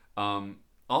 Yeah.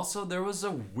 Also, there was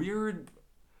a weird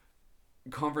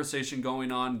conversation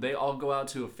going on. They all go out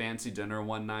to a fancy dinner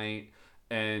one night,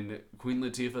 and Queen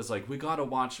Latifah's like, "We gotta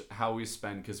watch how we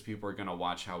spend because people are gonna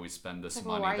watch how we spend this Like,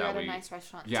 money well, why are you that at we." a nice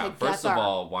restaurant? Yeah, first of together?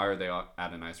 all, why are they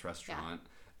at a nice restaurant?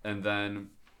 And then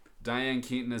Diane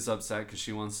Keaton is upset because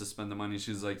she wants to spend the money.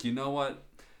 She's like, you know what?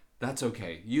 That's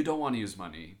okay. You don't want to use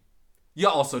money. You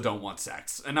also don't want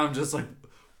sex. And I'm just like,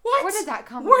 what? Where did that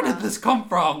come Where from? did this come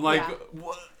from? Like,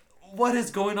 Yeah. what is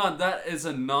going on? That is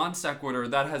a non sequitur.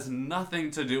 That has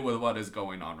nothing to do with what is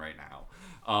going on right now.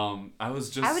 I was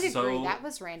just I would so agree. That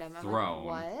was random. I'm thrown.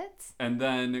 like, what? And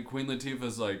then Queen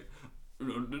Latifah's like,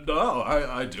 no,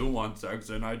 I do want sex,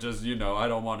 and I just, you know, I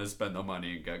don't want to spend the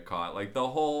money and get caught. Like, the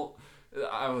whole...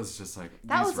 I was just like,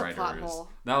 That these was a writers... plot hole.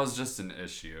 That was just an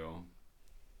issue.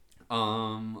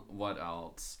 What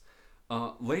else?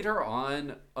 Later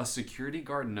on, a security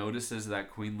guard notices that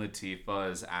Queen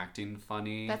Latifah is acting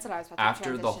funny. That's what I was about to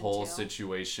After the transition whole to.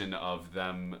 situation of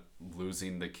them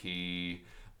losing the key...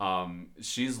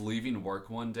 she's leaving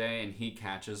work one day and he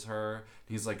catches her.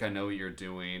 He's like, I know what you're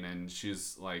doing. And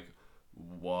she's like,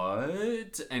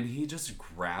 what? And he just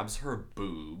grabs her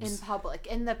boobs. In public.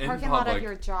 In the parking lot of public.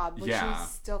 your job, which Yeah. you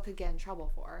still could get in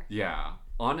trouble for. Yeah.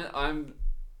 On it, I'm...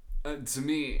 to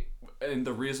me, and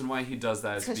the reason why he does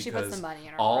that is 'Cause because she puts the money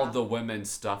in her all bra. the women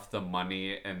stuff the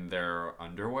money in their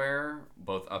underwear,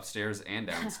 both upstairs and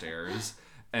downstairs.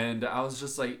 And I was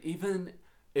just like, even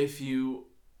if you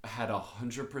had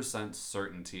 100%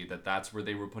 certainty that that's where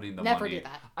they were putting the Never money, do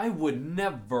that. I would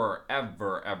never,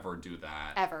 ever, ever do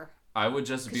that. Ever. I would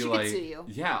just 'Cause be she could like, sue you.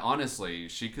 yeah, honestly,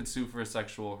 she could sue for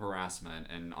sexual harassment,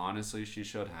 and honestly, she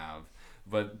should have.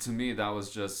 But to me, that was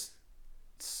just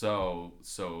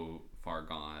so far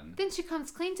gone. Then she comes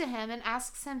clean to him and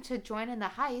asks him to join in the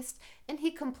heist, and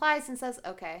he complies and says,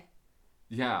 okay.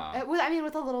 Yeah.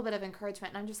 With a little bit of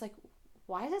encouragement. And I'm just like,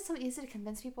 why is it so easy to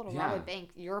convince people to rob Yeah. a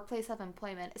bank, your place of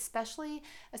employment, especially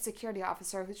a security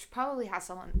officer who probably has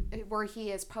someone where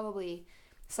he is probably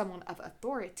someone of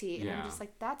authority? And Yeah. I'm just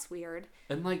like, that's weird.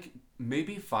 And like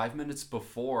maybe 5 minutes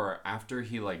before, after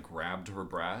he like grabbed her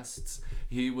breasts,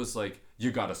 he was like,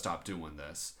 you gotta stop doing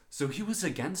this. So he was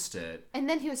against it. And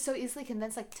then he was so easily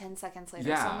convinced like 10 seconds later. So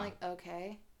Yeah. I'm like,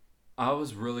 okay. I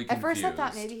was really At confused. first I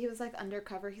thought maybe he was like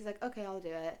undercover. He's like, okay, I'll do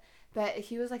it. But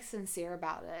he was like sincere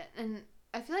about it. And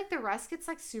I feel like the rest gets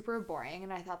like super boring.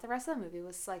 And I thought the rest of the movie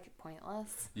was like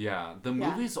pointless. Yeah, the Yeah.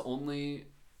 movie's only...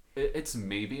 It's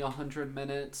maybe 100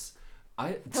 minutes.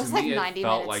 It To was me, like it 90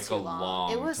 felt minutes like too a long.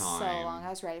 long It was time. so long. I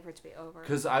was ready for it to be over.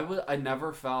 Because I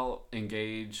never felt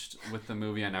engaged with the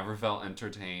movie. I never felt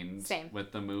entertained Same.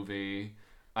 with the movie.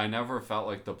 I never felt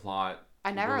like the plot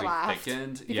I never really laughed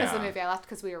thickened. because yeah. of the movie. I laughed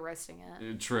because we were roasting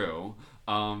it. True.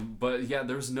 But yeah,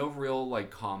 there's no real like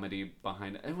comedy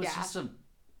behind it. It was Yeah. just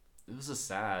it was a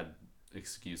sad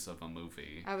excuse of a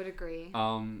movie. I would agree.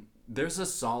 There's a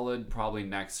solid probably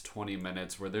next 20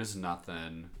 minutes where there's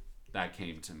nothing that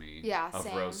came to me Yeah, of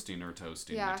same. roasting or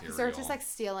toasting Yeah, material. because they're just like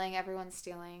stealing. Everyone's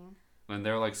stealing. And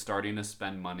they're like starting to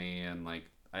spend money and like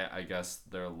I guess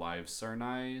their lives are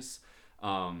nice.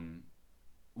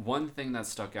 One thing that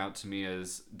stuck out to me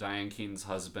is Diane Keaton's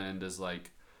husband is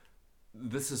like,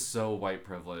 this is so white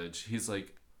privilege. He's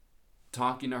like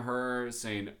talking to her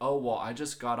saying, oh, well, I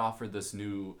just got offered this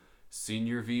new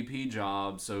senior VP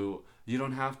job, so you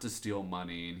don't have to steal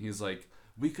money. And he's like,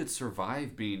 we could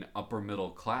survive being upper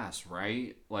middle class,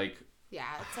 right? Like, Yeah,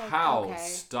 it's like, how okay.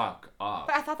 stuck up.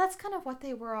 But I thought that's kind of what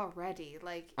they were already.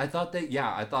 Like, I thought they they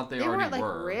already weren't like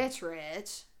were.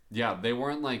 rich. Yeah, they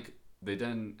weren't like, they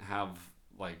didn't have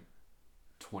like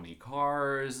 20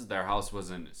 cars. Their house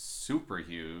wasn't super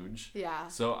huge. Yeah.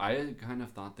 So I kind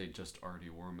of thought they just already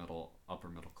were upper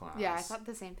middle class. Yeah, I thought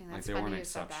the same thing. That's like they funny weren't you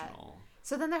said that. exceptional.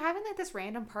 So then they're having like this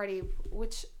random party,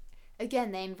 which,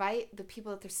 again, they invite the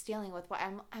people that they're stealing with.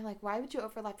 I'm like, why would you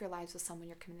overlap your lives with someone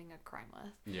you're committing a crime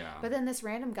with? Yeah. But then this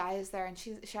random guy is there, and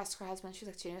she asks her husband, she's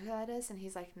like, do you know who that is? And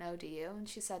he's like, no, do you? And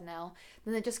she said no.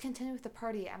 Then they just continue with the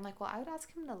party. I'm like, well, I would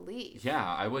ask him to leave. Yeah,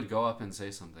 I would go up and say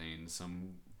something.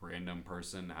 Some random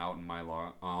person out in my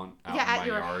out Yeah, in at my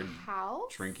your yard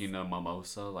house? drinking a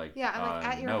mimosa. Like, Yeah, I'm like,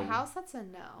 at your no. house? That's a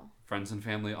no. Friends and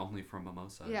family only for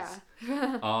mimosas.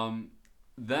 Yeah.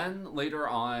 Then later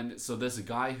on, so this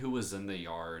guy who was in the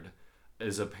yard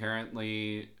is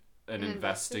apparently an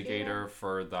investigator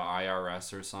for the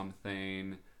IRS or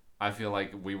something. I feel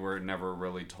like we were never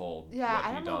really told Yeah, what I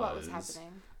he don't know does. what was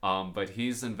happening. But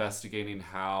he's investigating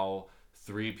how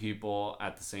 3 people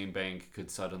at the same bank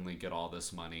could suddenly get all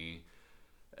this money.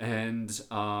 And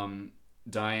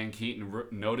Diane Keaton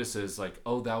notices, like,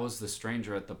 oh, that was the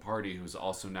stranger at the party who's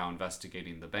also now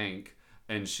investigating the bank.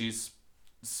 And she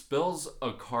spills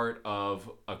a cart of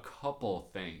a couple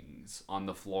things on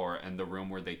the floor in the room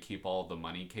where they keep all the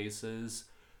money cases.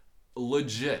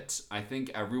 Legit, I think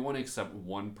everyone except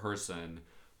one person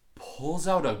pulls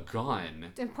out a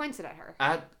gun And points it at her.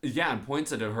 and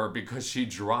points it at her because she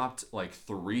dropped like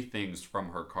 3 things from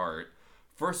her cart.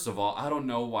 First of all, I don't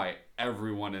know why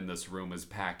everyone in this room is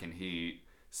packing heat.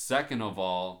 Second of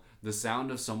all, the sound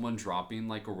of someone dropping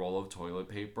like a roll of toilet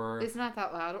paper It's not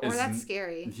that loud, or that's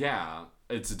scary. Yeah,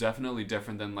 it's definitely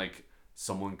different than like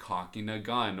someone cocking a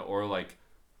gun or like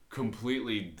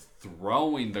completely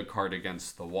throwing the cart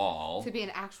against the wall. To be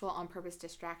an actual on-purpose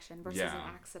distraction versus an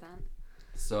accident.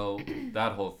 So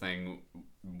that whole thing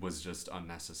was just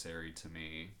unnecessary to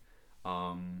me.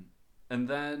 And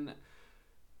then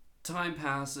time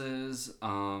passes.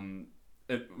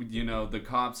 The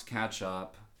cops catch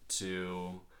up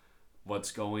to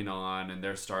what's going on, and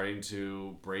they're starting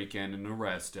to break in and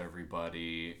arrest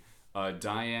everybody.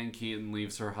 Diane Keaton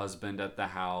leaves her husband at the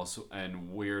house,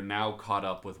 and we're now caught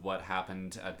up with what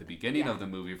happened at the beginning of the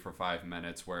movie for 5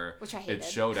 minutes, where Which I hated. it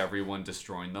showed everyone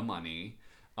destroying the money.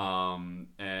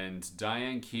 And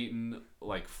Diane Keaton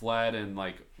like fled and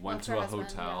like went Left to her a husband,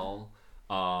 hotel.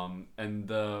 And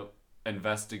the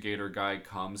investigator guy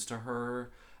comes to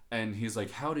her, and he's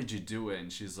like, "How did you do it?"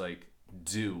 And she's like,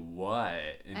 "Do what?"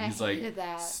 And I he's like, hated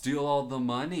that. "Steal all the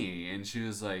money." And she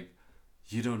was like,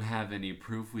 "You don't have any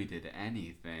proof we did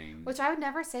anything." Which I would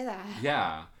never say that.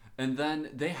 Yeah. And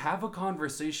then they have a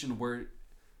conversation where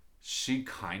she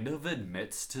kind of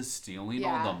admits to stealing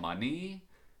all the money,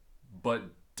 but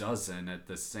doesn't at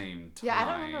the same time. Yeah, I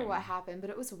don't remember what happened, but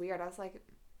it was weird. I was like,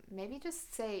 maybe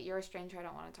just say, you're a stranger, I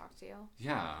don't want to talk to you.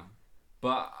 Yeah.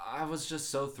 But I was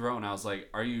just so thrown. I was like,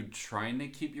 are you trying to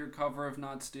keep your cover of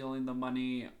not stealing the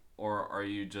money? Or are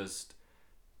you just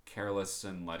careless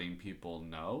and letting people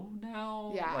know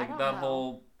now? Yeah, like I don't that know.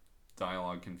 whole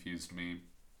dialogue confused me.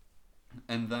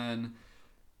 And then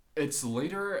it's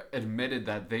later admitted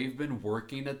that they've been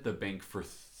working at the bank for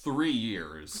 3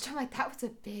 years. Which I'm like, that was a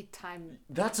big time.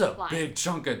 That's a line. big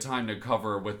chunk of time to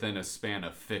cover within a span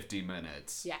of 50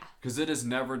 minutes. Yeah. Because it is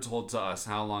never told to us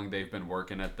how long they've been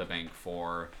working at the bank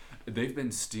for. They've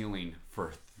been stealing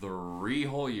for 3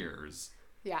 whole years.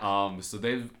 Yeah. So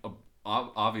they've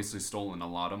obviously stolen a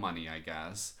lot of money, I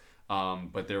guess.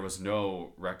 But there was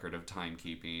no record of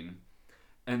timekeeping.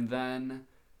 And then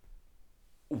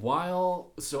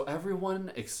so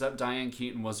everyone except Diane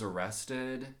Keaton was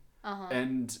arrested.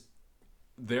 And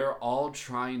they're all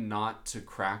trying not to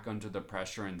crack under the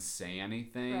pressure and say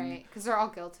anything. Right. Because they're all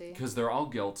guilty. Because they're all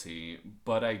guilty.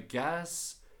 But I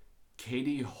guess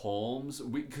Katie Holmes,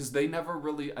 because they never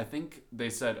really, I think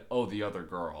they said, oh, the other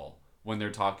girl, when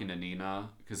they're talking to Nina.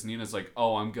 Because Nina's like,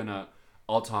 oh,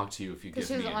 I'll talk to you if you give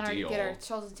me a deal. Because she doesn't want her to get her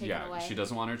children taken away. Yeah, she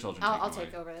doesn't want her children taken away. I'll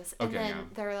take over this. And Okay, then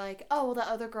they're like, oh, well, the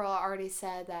other girl already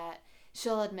said that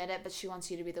she'll admit it, but she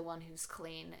wants you to be the one who's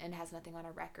clean and has nothing on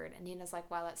her record. And Nina's like,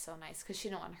 wow, that's so nice, because she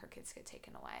don't want her kids to get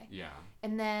taken away. Yeah.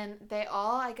 And then they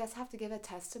all, I guess, have to give a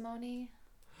testimony.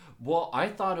 Well, I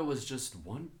thought it was just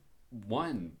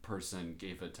one person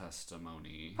gave a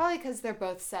testimony. Probably because they're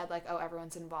both said, like, oh,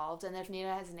 everyone's involved. And if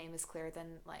Nina's name is clear,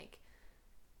 then, like,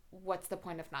 what's the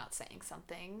point of not saying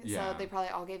something? Yeah. So they probably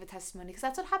all gave a testimony, because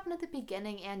that's what happened at the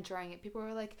beginning and during it. People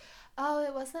were like, oh,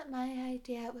 it wasn't my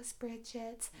idea, it was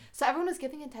Bridget's. So everyone was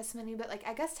giving a testimony, but, like,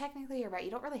 I guess technically you're right,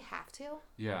 you don't really have to.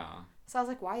 Yeah. So I was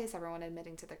like, why is everyone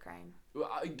admitting to the crime?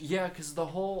 Yeah, because the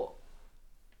whole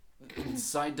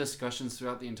side discussions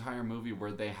throughout the entire movie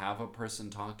where they have a person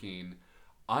talking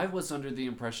I was under the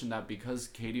impression that because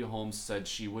Katie Holmes said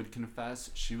she would confess,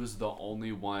 she was the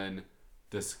only one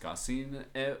discussing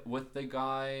it with the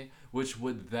guy, which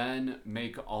would then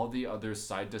make all the other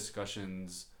side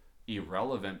discussions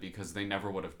irrelevant because they never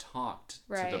would have talked to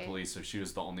the Right. police if she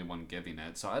was the only one giving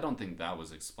it. So I don't think that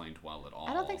was explained well at all.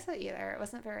 I don't think so either. It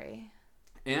wasn't very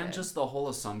And good. just the whole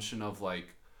assumption of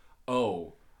like,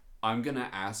 oh, I'm gonna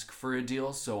ask for a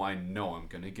deal, so I know I'm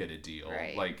gonna get a deal.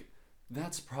 Right. Like,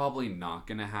 that's probably not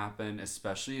gonna happen,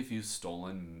 especially if you've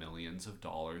stolen millions of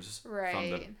dollars from the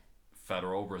Right.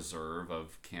 Federal Reserve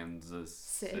of Kansas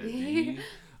City. City,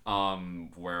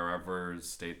 wherever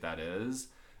state that is.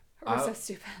 We're so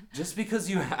stupid. Just because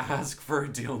you ask for a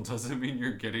deal doesn't mean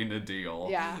you're getting a deal.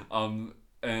 Yeah.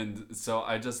 And so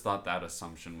I just thought that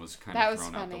assumption was kind That of was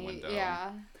thrown out the funny. window.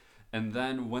 Yeah. And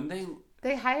then when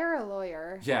They hire a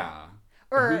lawyer. yeah,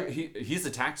 Or he's a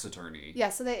tax attorney. yeah,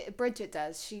 so Bridget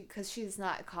does. Because she's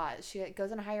not caught. She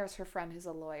goes and hires her friend who's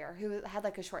a lawyer who had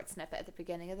like a short snippet at the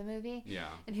beginning of the movie. Yeah.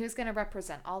 And he was going to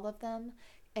represent all of them.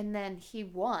 And then he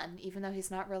won, even though he's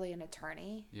not really an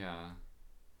attorney. Yeah.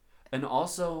 And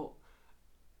also,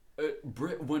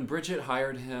 when Bridget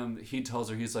hired him, he tells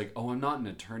her, he's like, oh, I'm not an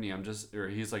attorney.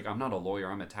 He's like, I'm not a lawyer.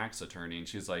 I'm a tax attorney. And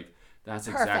she's like, that's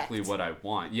exactly Perfect. what I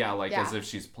want. Yeah, like Yeah. as if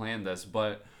she's planned this.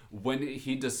 But when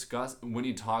he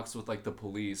talks with like the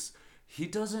police, he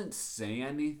doesn't say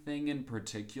anything in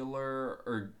particular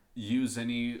or use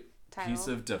any piece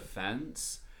Title. of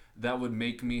defense that would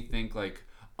make me think like,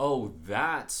 oh,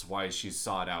 that's why she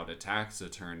sought out a tax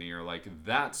attorney, or like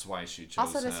that's why she chose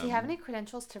Also, does him. he have any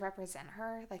credentials to represent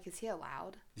her? Like, is he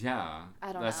allowed? Yeah,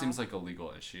 I don't that know. seems like a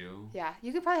legal issue. Yeah,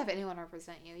 you could probably have anyone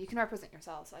represent you. You can represent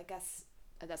yourself, so I guess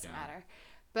it doesn't Yeah. matter.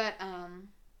 But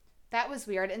that was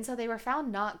weird. And so they were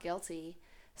found not guilty,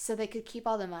 so they could keep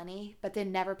all the money, but they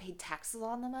never paid taxes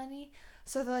on the money.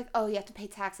 So they're like, oh, you have to pay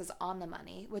taxes on the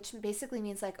money, which basically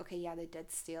means like, okay, yeah, they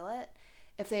did steal it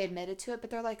if they admitted to it, but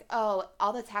they're like, oh,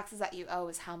 all the taxes that you owe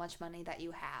is how much money that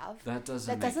you have. That doesn't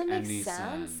That make doesn't any make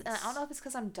sense. sense. And I don't know if it's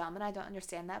because I'm dumb and I don't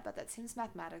understand that, but that seems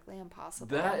mathematically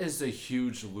impossible. That is a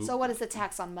huge loop. So what is the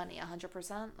tax on money?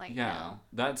 100%? Like, Yeah, no.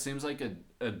 that seems like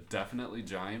a definitely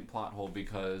giant plot hole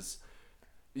because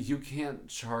you can't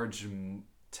charge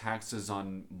taxes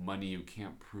on money you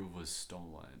can't prove was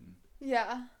stolen.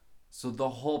 Yeah. So the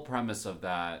whole premise of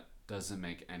that doesn't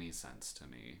make any sense to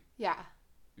me. Yeah.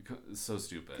 So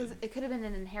stupid. Because it could have been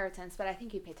an inheritance, but I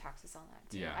think you pay taxes on that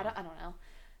too. Yeah. I don't know.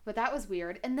 But that was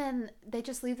weird. And then they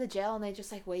just leave the jail and they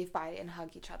just like wave bye and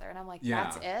hug each other. And I'm like, Yeah.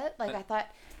 that's it? Like, I thought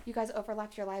you guys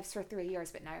overlapped your lives for 3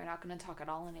 years, but now you're not going to talk at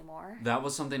all anymore. That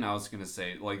was something I was gonna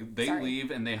say. Like they Sorry.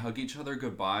 leave and they hug each other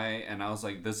goodbye, and I was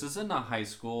like, "This isn't a high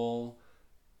school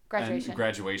Graduation. and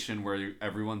graduation where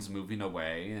everyone's moving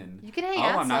away and You can hang oh,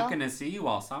 out I'm not still." gonna see you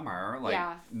all summer." Like,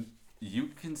 Yeah. you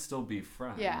can still be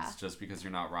friends Yeah. just because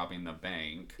you're not robbing the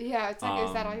bank. Yeah, it's like,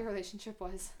 is that all Um, your relationship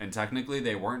was? And technically,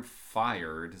 they weren't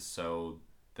fired, so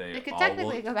They could all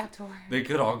technically will- go back to work. they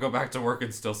could all go back to work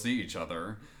and still see each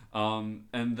other. And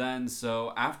then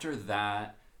so after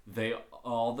that,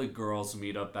 all the girls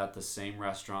meet up at the same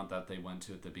restaurant that they went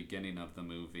to at the beginning of the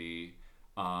movie,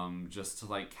 just to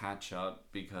like catch up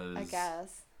because I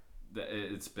guess.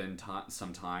 it's been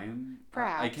some time. I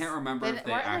Perhaps. can't remember They if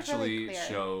they weren't, like, actually really clear.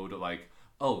 showed like,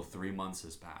 oh, 3 months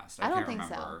has passed. I don't can't think so.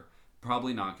 remember.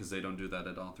 Probably not because they don't do that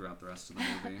at all throughout the rest of the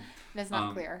movie. It's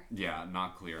not clear. Yeah,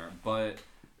 not clear. But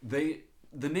the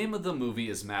name of the movie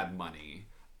is Mad Money.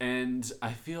 And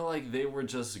I feel like they were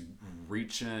just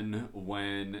reaching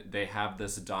when they have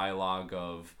this dialogue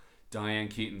of Diane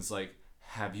Keaton's like,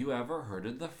 have you ever heard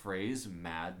of the phrase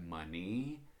Mad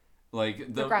Money?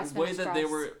 Like the grass way finished that they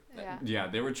grass. were Yeah.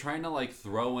 they were trying to like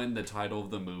throw in the title of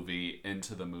the movie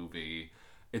into the movie.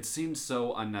 It seemed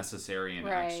so unnecessary and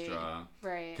Right. extra.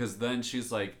 Right. Because then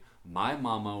she's like, my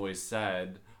mom always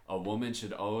said a woman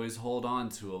should always hold on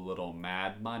to a little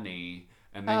mad money.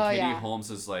 And then Oh, Katie yeah.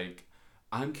 Holmes is like,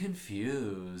 I'm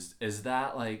confused. Is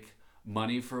that like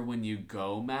money for when you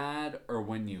go mad or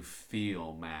when you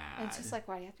feel mad? And it's just like,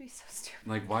 why do you have to be so stupid?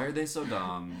 Like, why are they so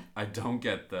dumb? I don't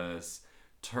get this.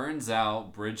 Turns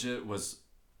out Bridget was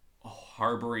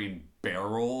harboring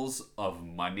barrels of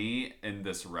money in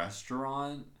this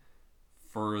restaurant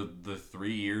for the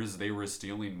 3 years they were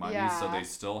stealing money, so Yeah. they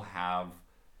still have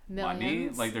money.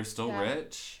 Millions. Like, they're still Yeah.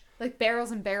 rich. Like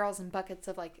barrels and barrels and buckets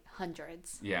of like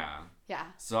hundreds. Yeah.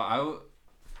 Yeah. So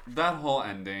that whole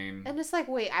ending. And it's like,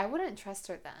 wait, I wouldn't trust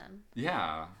her then.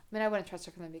 Yeah. I mean, I wouldn't trust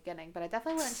her from the beginning, but I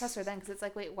definitely wouldn't trust her then because it's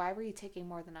like, wait, why were you taking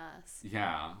more than us?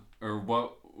 Yeah. Or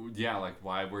what? Yeah, like,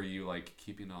 why were you, like,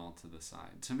 keeping it all to the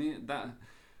side? To me,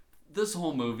 this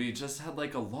whole movie just had,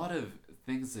 like, a lot of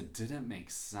things that didn't make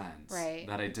sense. Right.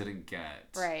 That I didn't get.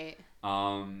 Right.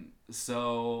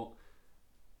 So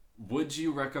would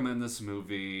you recommend this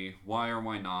movie? Why or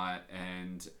why not?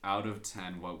 And out of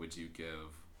 10, what would you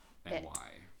give and why?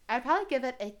 I'd probably give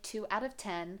it a 2 out of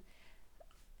 10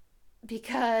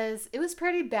 because it was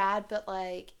pretty bad, but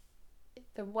like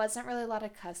there wasn't really a lot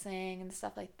of cussing and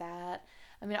stuff like that.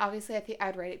 I mean, obviously, I think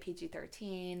I'd rate it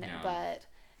PG-13, but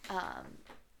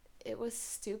it was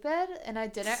stupid, and I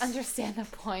didn't understand the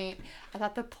point. I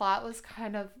thought the plot was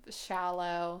kind of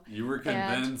shallow. You were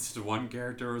convinced one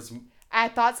character was I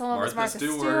thought someone was Martha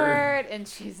Stewart, and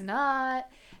she's not.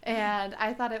 And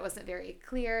I thought it wasn't very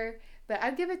clear. But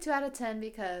I'd give it 2 out of 10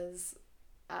 because,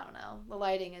 I don't know, the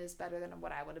lighting is better than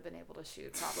what I would have been able to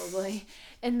shoot, probably.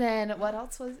 And then, what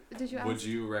else did you ask? Would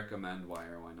you recommend why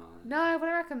or why not? No, I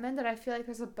wouldn't recommend it. I feel like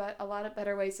there's a lot of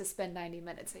better ways to spend 90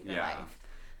 minutes of your life.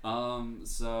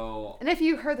 So... And if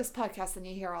you heard this podcast, then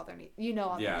you hear all there needs to be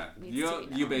known.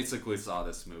 You basically saw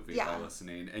this movie by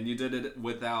listening, and you did it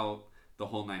without the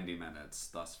whole 90 minutes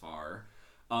thus far.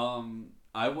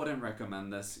 I wouldn't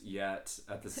recommend this yet.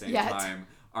 At the same time,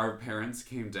 our parents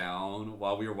came down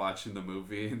while we were watching the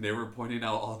movie, and they were pointing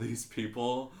out all these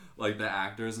people, like the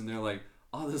actors, and they're like,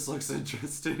 oh, this looks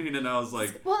interesting. And I was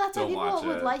like, well, that's why people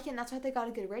would like it, and that's why they got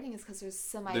a good rating, is because there's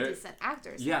semi-decent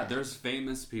actors. Yeah, there's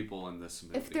famous people in this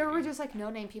movie. If there were just like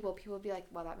no-name people, people would be like,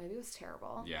 well, that movie was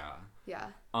terrible. Yeah. Yeah.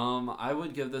 I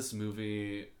would give this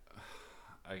movie,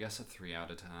 I guess, a 3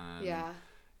 out of 10. Yeah.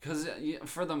 Because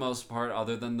for the most part,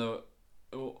 other than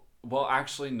well,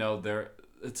 actually, no,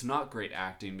 it's not great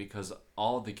acting because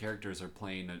all of the characters are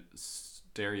playing a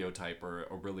stereotype or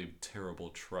a really terrible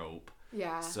trope.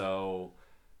 Yeah. So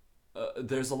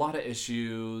there's a lot of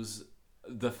issues.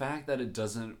 The fact that it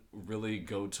doesn't really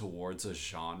go towards a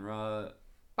genre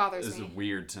bothers me.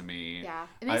 Weird to me. Yeah.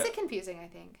 It makes it confusing, I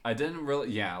think. I didn't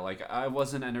really, I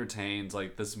wasn't entertained.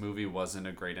 Like, this movie wasn't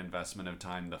a great investment of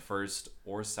time the first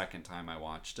or second time I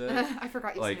watched it. I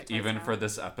forgot you said it twice even now. for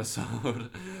this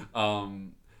episode.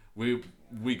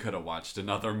 We could have watched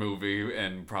another movie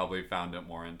and probably found it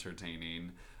more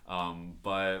entertaining.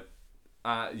 But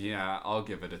I'll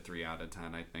give it a 3 out of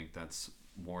 10. I think that's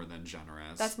more than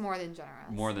generous. That's more than generous.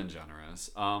 More than generous.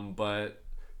 But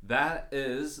that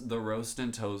is the roast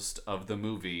and toast of the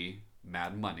movie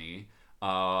Mad Money.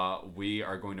 We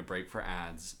are going to break for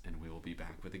ads, and we will be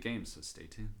back with a game, so stay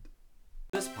tuned.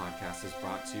 This podcast is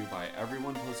brought to you by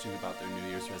everyone posting about their New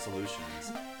Year's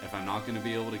resolutions. If I'm not going to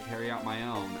be able to carry out my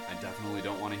own, I definitely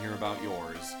don't want to hear about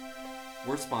yours.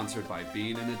 We're sponsored by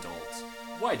Being an Adult.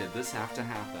 Why did this have to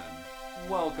happen?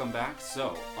 Welcome back.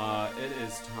 So, it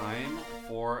is time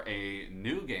for a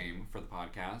new game for the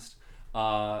podcast.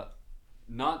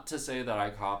 Not to say that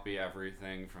I copy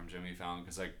everything from Jimmy Fallon,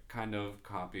 because I kind of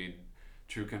copied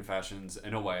True Confessions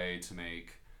in a way to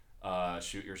make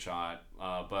Shoot Your Shot,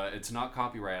 but it's not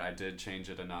copyright. I did change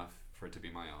it enough for it to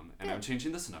be my own, and I'm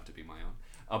changing this enough to be my own.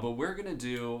 But we're gonna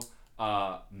do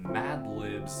Mad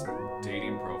Lib's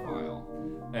dating profile,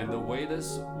 and the way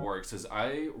this works is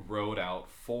I wrote out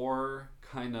 4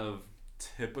 kind of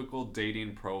typical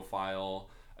dating profile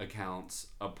accounts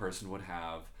a person would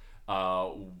have,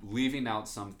 leaving out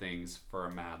some things for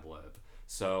a Mad Lib.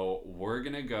 So we're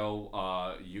gonna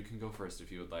go, you can go first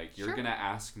if you would like. You're gonna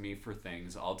ask me for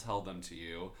things, I'll tell them to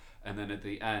you, and then at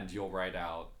the end you'll write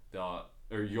out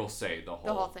or you'll say the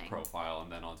whole thing. profile, and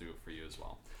then I'll do it for you as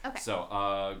well. Okay.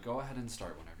 So go ahead and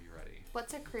start whenever you're ready.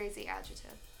 What's a crazy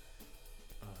adjective?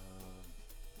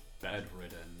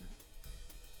 Bedridden.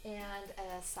 And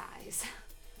a size.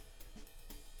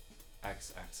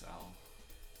 XXL.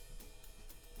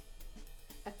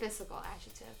 A physical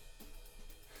adjective.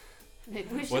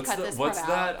 Maybe we should cut this part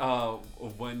out.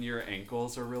 What's that when your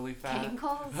ankles are really fat?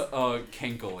 Ankles?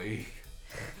 Cankly.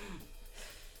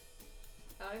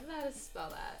 I don't even know how to spell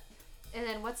that. And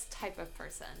then what's type of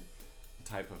person?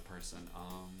 Type of person.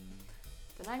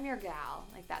 Then I'm your gal,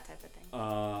 like that type of thing.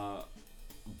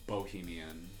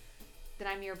 Bohemian. Then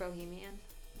I'm your bohemian.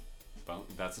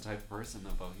 That's a type of person.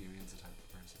 A bohemian's a type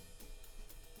of person.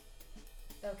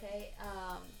 Okay.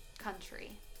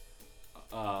 Country.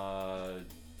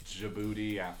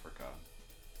 Djibouti, Africa.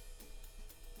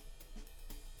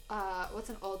 What's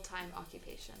an old time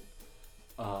occupation?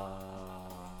 A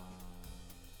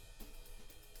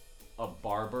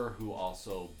barber who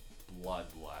also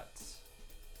bloodlets.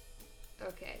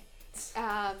 Okay.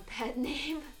 Pet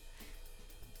name?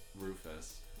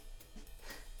 Rufus.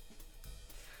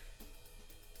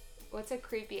 What's a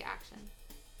creepy action?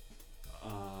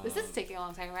 This is taking a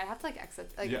long time. I have to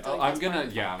exit. I'm gonna.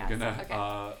 Okay.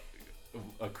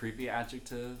 A creepy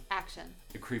adjective. Action.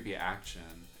 A creepy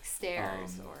action.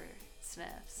 Stares or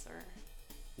sniffs or.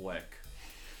 Flick.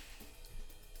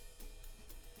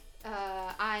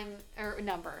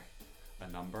 Number. A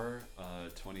number?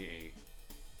 28.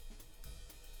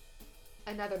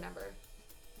 Another number.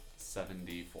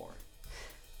 74.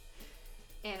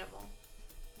 Animal.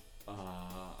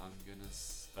 I'm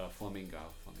gonna flamingo.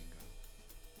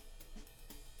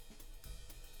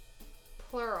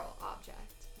 Plural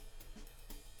object.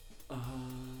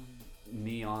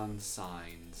 Neon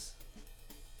signs.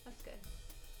 That's good.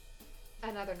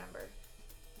 Another number.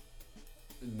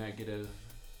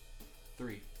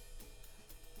 -3.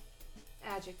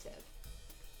 Adjective.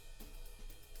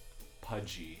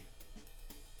 Pudgy.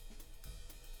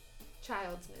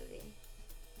 Child's movie.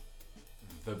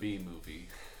 The Bee Movie.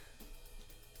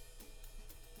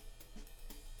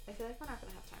 I feel like we're not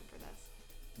gonna have time for this.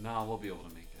 Nah, we'll be able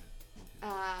to make it.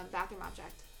 Bathroom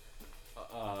object.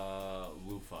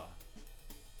 Loofah.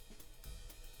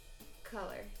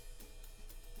 Color.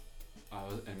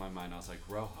 In my mind, I was like,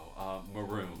 Rojo.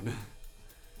 Maroon.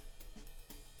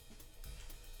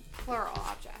 Plural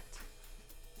object.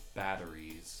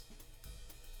 Batteries.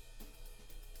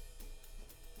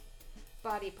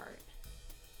 Body part.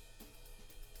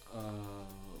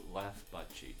 Left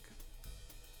butt cheek.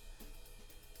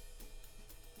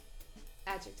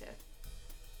 Adjective.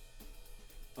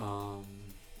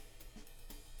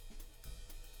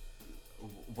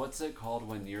 What's it called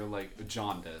when you're like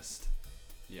jaundiced?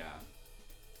 Yeah.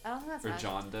 I don't think that's Or an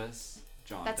adjective. jaundice.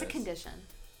 That's a condition.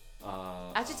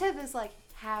 Adjective is like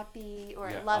happy or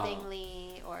yeah,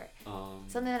 lovingly or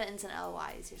something that ends in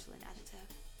ly is usually an adjective.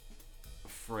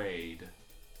 Afraid.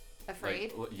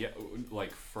 Afraid?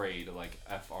 Like frayed, like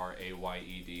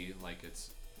Frayed, like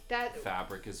it's That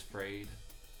fabric is frayed.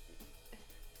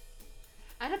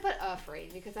 I'm gonna put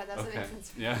afraid because that doesn't Okay. make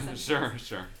sense. Yeah,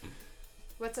 sure.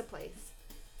 What's a place?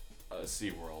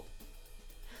 SeaWorld.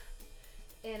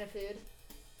 And a food?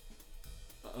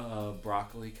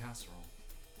 Broccoli casserole.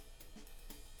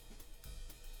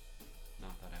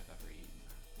 Not that I've ever eaten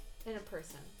that. And a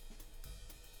person?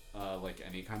 Like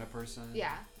any kind of person?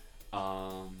 Yeah.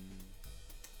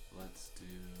 Let's do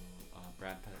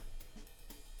Brad Pitt.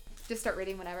 Just start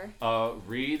reading whatever.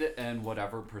 Read and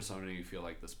whatever persona you feel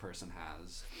like this person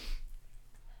has.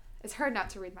 It's hard not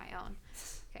to read my own.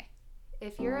 Okay.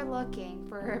 If you're looking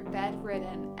for a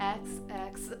bedridden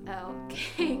XXL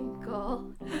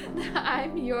Kangol,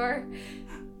 I'm your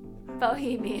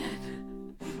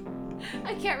bohemian.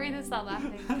 I can't read this without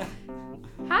laughing.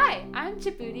 Hi, I'm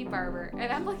Djibouti Barber,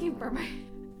 and I'm looking for my...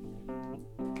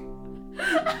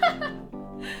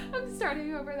 I'm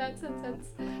starting over that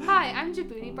sentence. Hi, I'm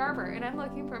Djibouti Barber, and I'm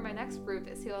looking for my next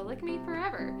Rufus who will lick me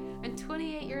forever. I'm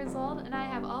 28 years old, and I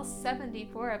have all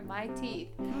 74 of my teeth.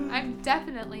 I'm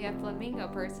definitely a flamingo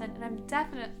person, and I'm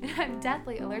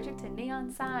deathly allergic to neon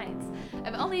signs.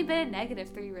 I've only been in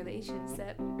 -3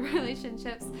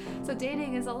 relationships, so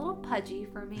dating is a little pudgy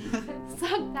for me.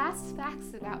 Some fast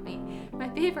facts about me. My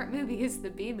favorite movie is the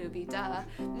Bee Movie, duh.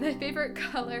 My favorite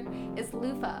color is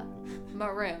loofah,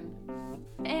 maroon.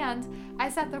 And I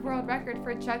set the world record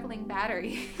for juggling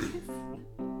batteries.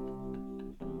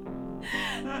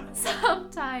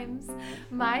 Sometimes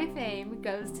my fame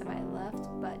goes to my left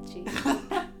butt cheek.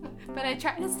 But I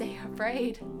try to stay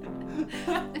afraid.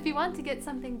 If you want to get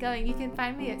something going, you can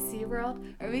find me at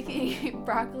SeaWorld, or we can eat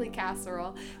broccoli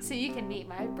casserole so you can meet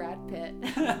my Brad Pitt.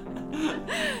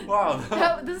 Wow.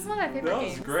 This is one of my favorite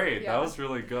games. That was great. Yeah. That was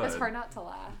really good. It's hard not to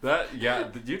laugh.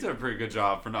 You did a pretty good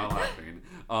job for not laughing.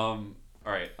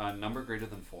 All right, number greater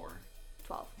than 4.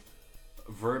 12.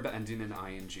 Verb ending in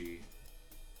ing.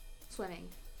 Swimming.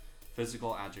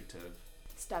 Physical adjective.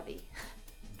 Stubby.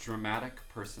 Dramatic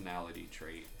personality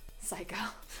trait. Psycho.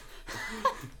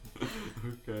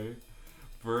 Okay.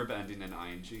 Verb ending in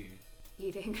ing.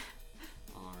 Eating.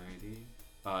 Alrighty.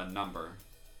 Number.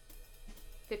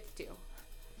 52.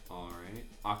 Alright.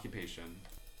 Occupation.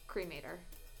 Cremator.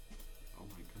 Oh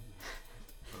my goodness.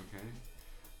 Okay.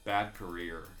 Bad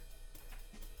career.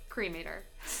 Cremator.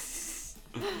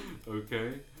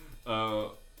 Okay.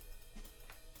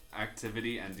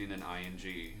 Activity ending in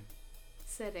ing.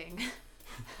 Sitting.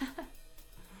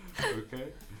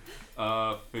 Okay.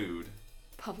 Food.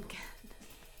 Pumpkin.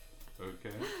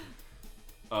 Okay.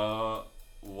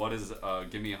 What is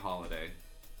give me a holiday?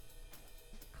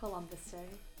 Columbus Day.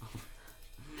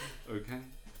 Okay.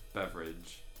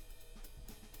 Beverage.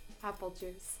 Apple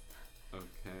juice.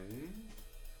 Okay.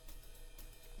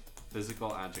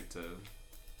 Physical adjective.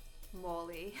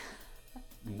 Molly.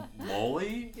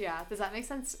 Molly? Yeah, does that make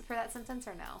sense for that sentence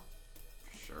or no?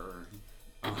 Sure.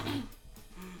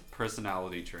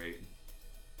 Personality trait.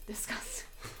 Disgusting.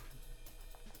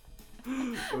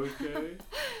 Okay.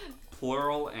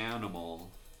 Plural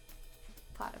animal.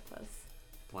 platypus.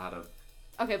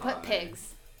 Okay, put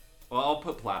pigs. Well, I'll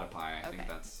put platypi. I think Okay.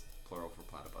 that's plural for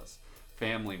platypus.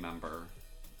 Family member.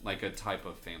 Like a type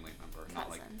of family member. Not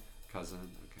like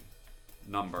cousin. Okay.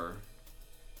 Number.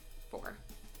 4.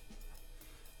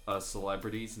 A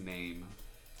celebrity's name.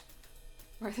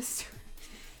 Martha Stewart.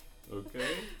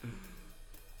 Okay.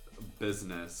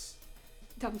 Business.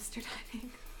 Dumpster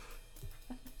diving.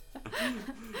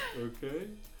 Okay.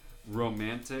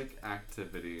 Romantic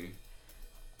activity.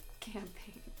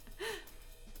 Camping.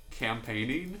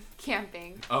 Campaigning?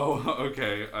 Camping. Oh,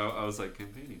 okay. I was like,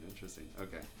 campaigning. Interesting.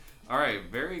 Okay. All right.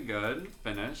 Very good.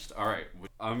 Finished. All right.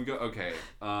 Okay.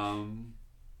 All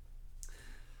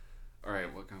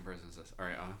right. What kind of person is this? All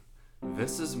right.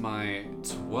 This is my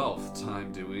 12th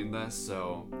time doing this,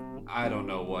 so I don't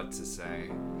know what to say.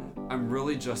 I'm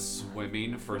really just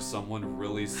swimming for someone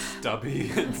really stubby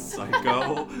and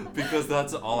psycho because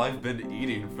that's all I've been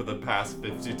eating for the past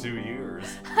 52 years.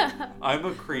 I'm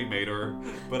a cremator,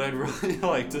 but I'd really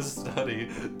like to study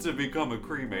to become a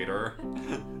cremator.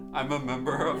 I'm a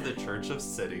member of the Church of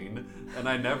Sitting, and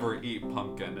I never eat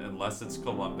pumpkin unless it's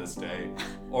Columbus Day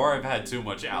or I've had too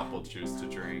much apple juice to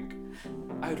drink.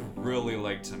 I'd really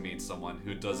like to meet someone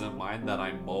who doesn't mind that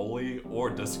I'm moldy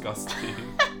or disgusting.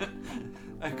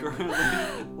 I currently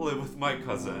live with my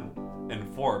cousin and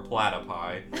 4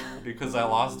 platypi because I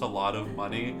lost a lot of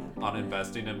money on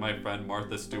investing in my friend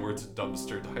Martha Stewart's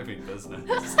dumpster diving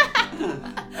business.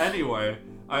 Anyway,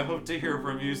 I hope to hear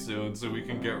from you soon so we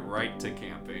can get right to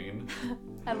camping.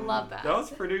 I love that. That was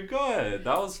pretty good.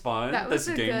 That was fun. This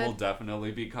game will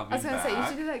definitely be coming back. I was going to say, you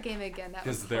should do that game again.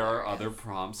 Because there are other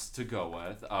prompts to go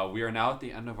with. We are now at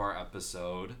the end of our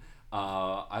episode.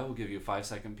 I will give you a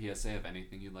 5-second PSA of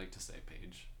anything you'd like to say,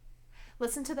 Paige.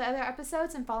 Listen to the other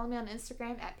episodes and follow me on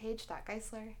Instagram at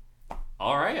paige.geisler.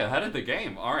 All right, ahead of the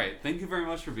game. All right, thank you very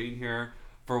much for being here,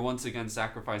 for once again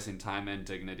sacrificing time and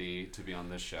dignity to be on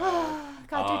this show.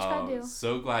 God, do.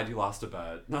 So glad you lost a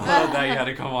bet that you had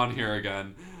to come on here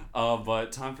again.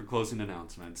 But time for closing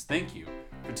announcements. Thank you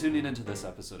for tuning into this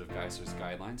episode of Geisler's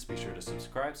Guidelines. Be sure to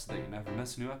subscribe so that you never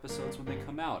miss new episodes when they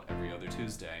come out every other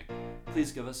Tuesday.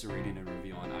 Please give us a rating and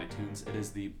review on iTunes. It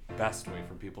is the best way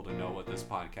for people to know what this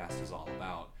podcast is all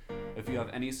about. If you have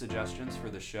any suggestions for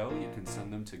the show, you can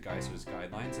send them to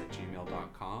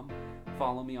geislersguidelines@gmail.com.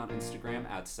 Follow me on Instagram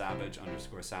at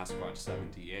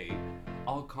savage_sasquatch78.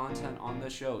 All content on the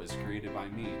show is created by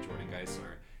me, Jordan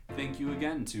Geisler. Thank you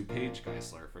again to Paige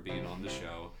Geisler for being on the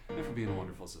show and for being a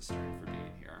wonderful sister and for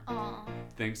being here. Aww.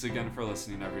 Thanks again for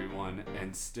listening, everyone,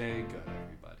 and stay good,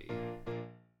 everybody.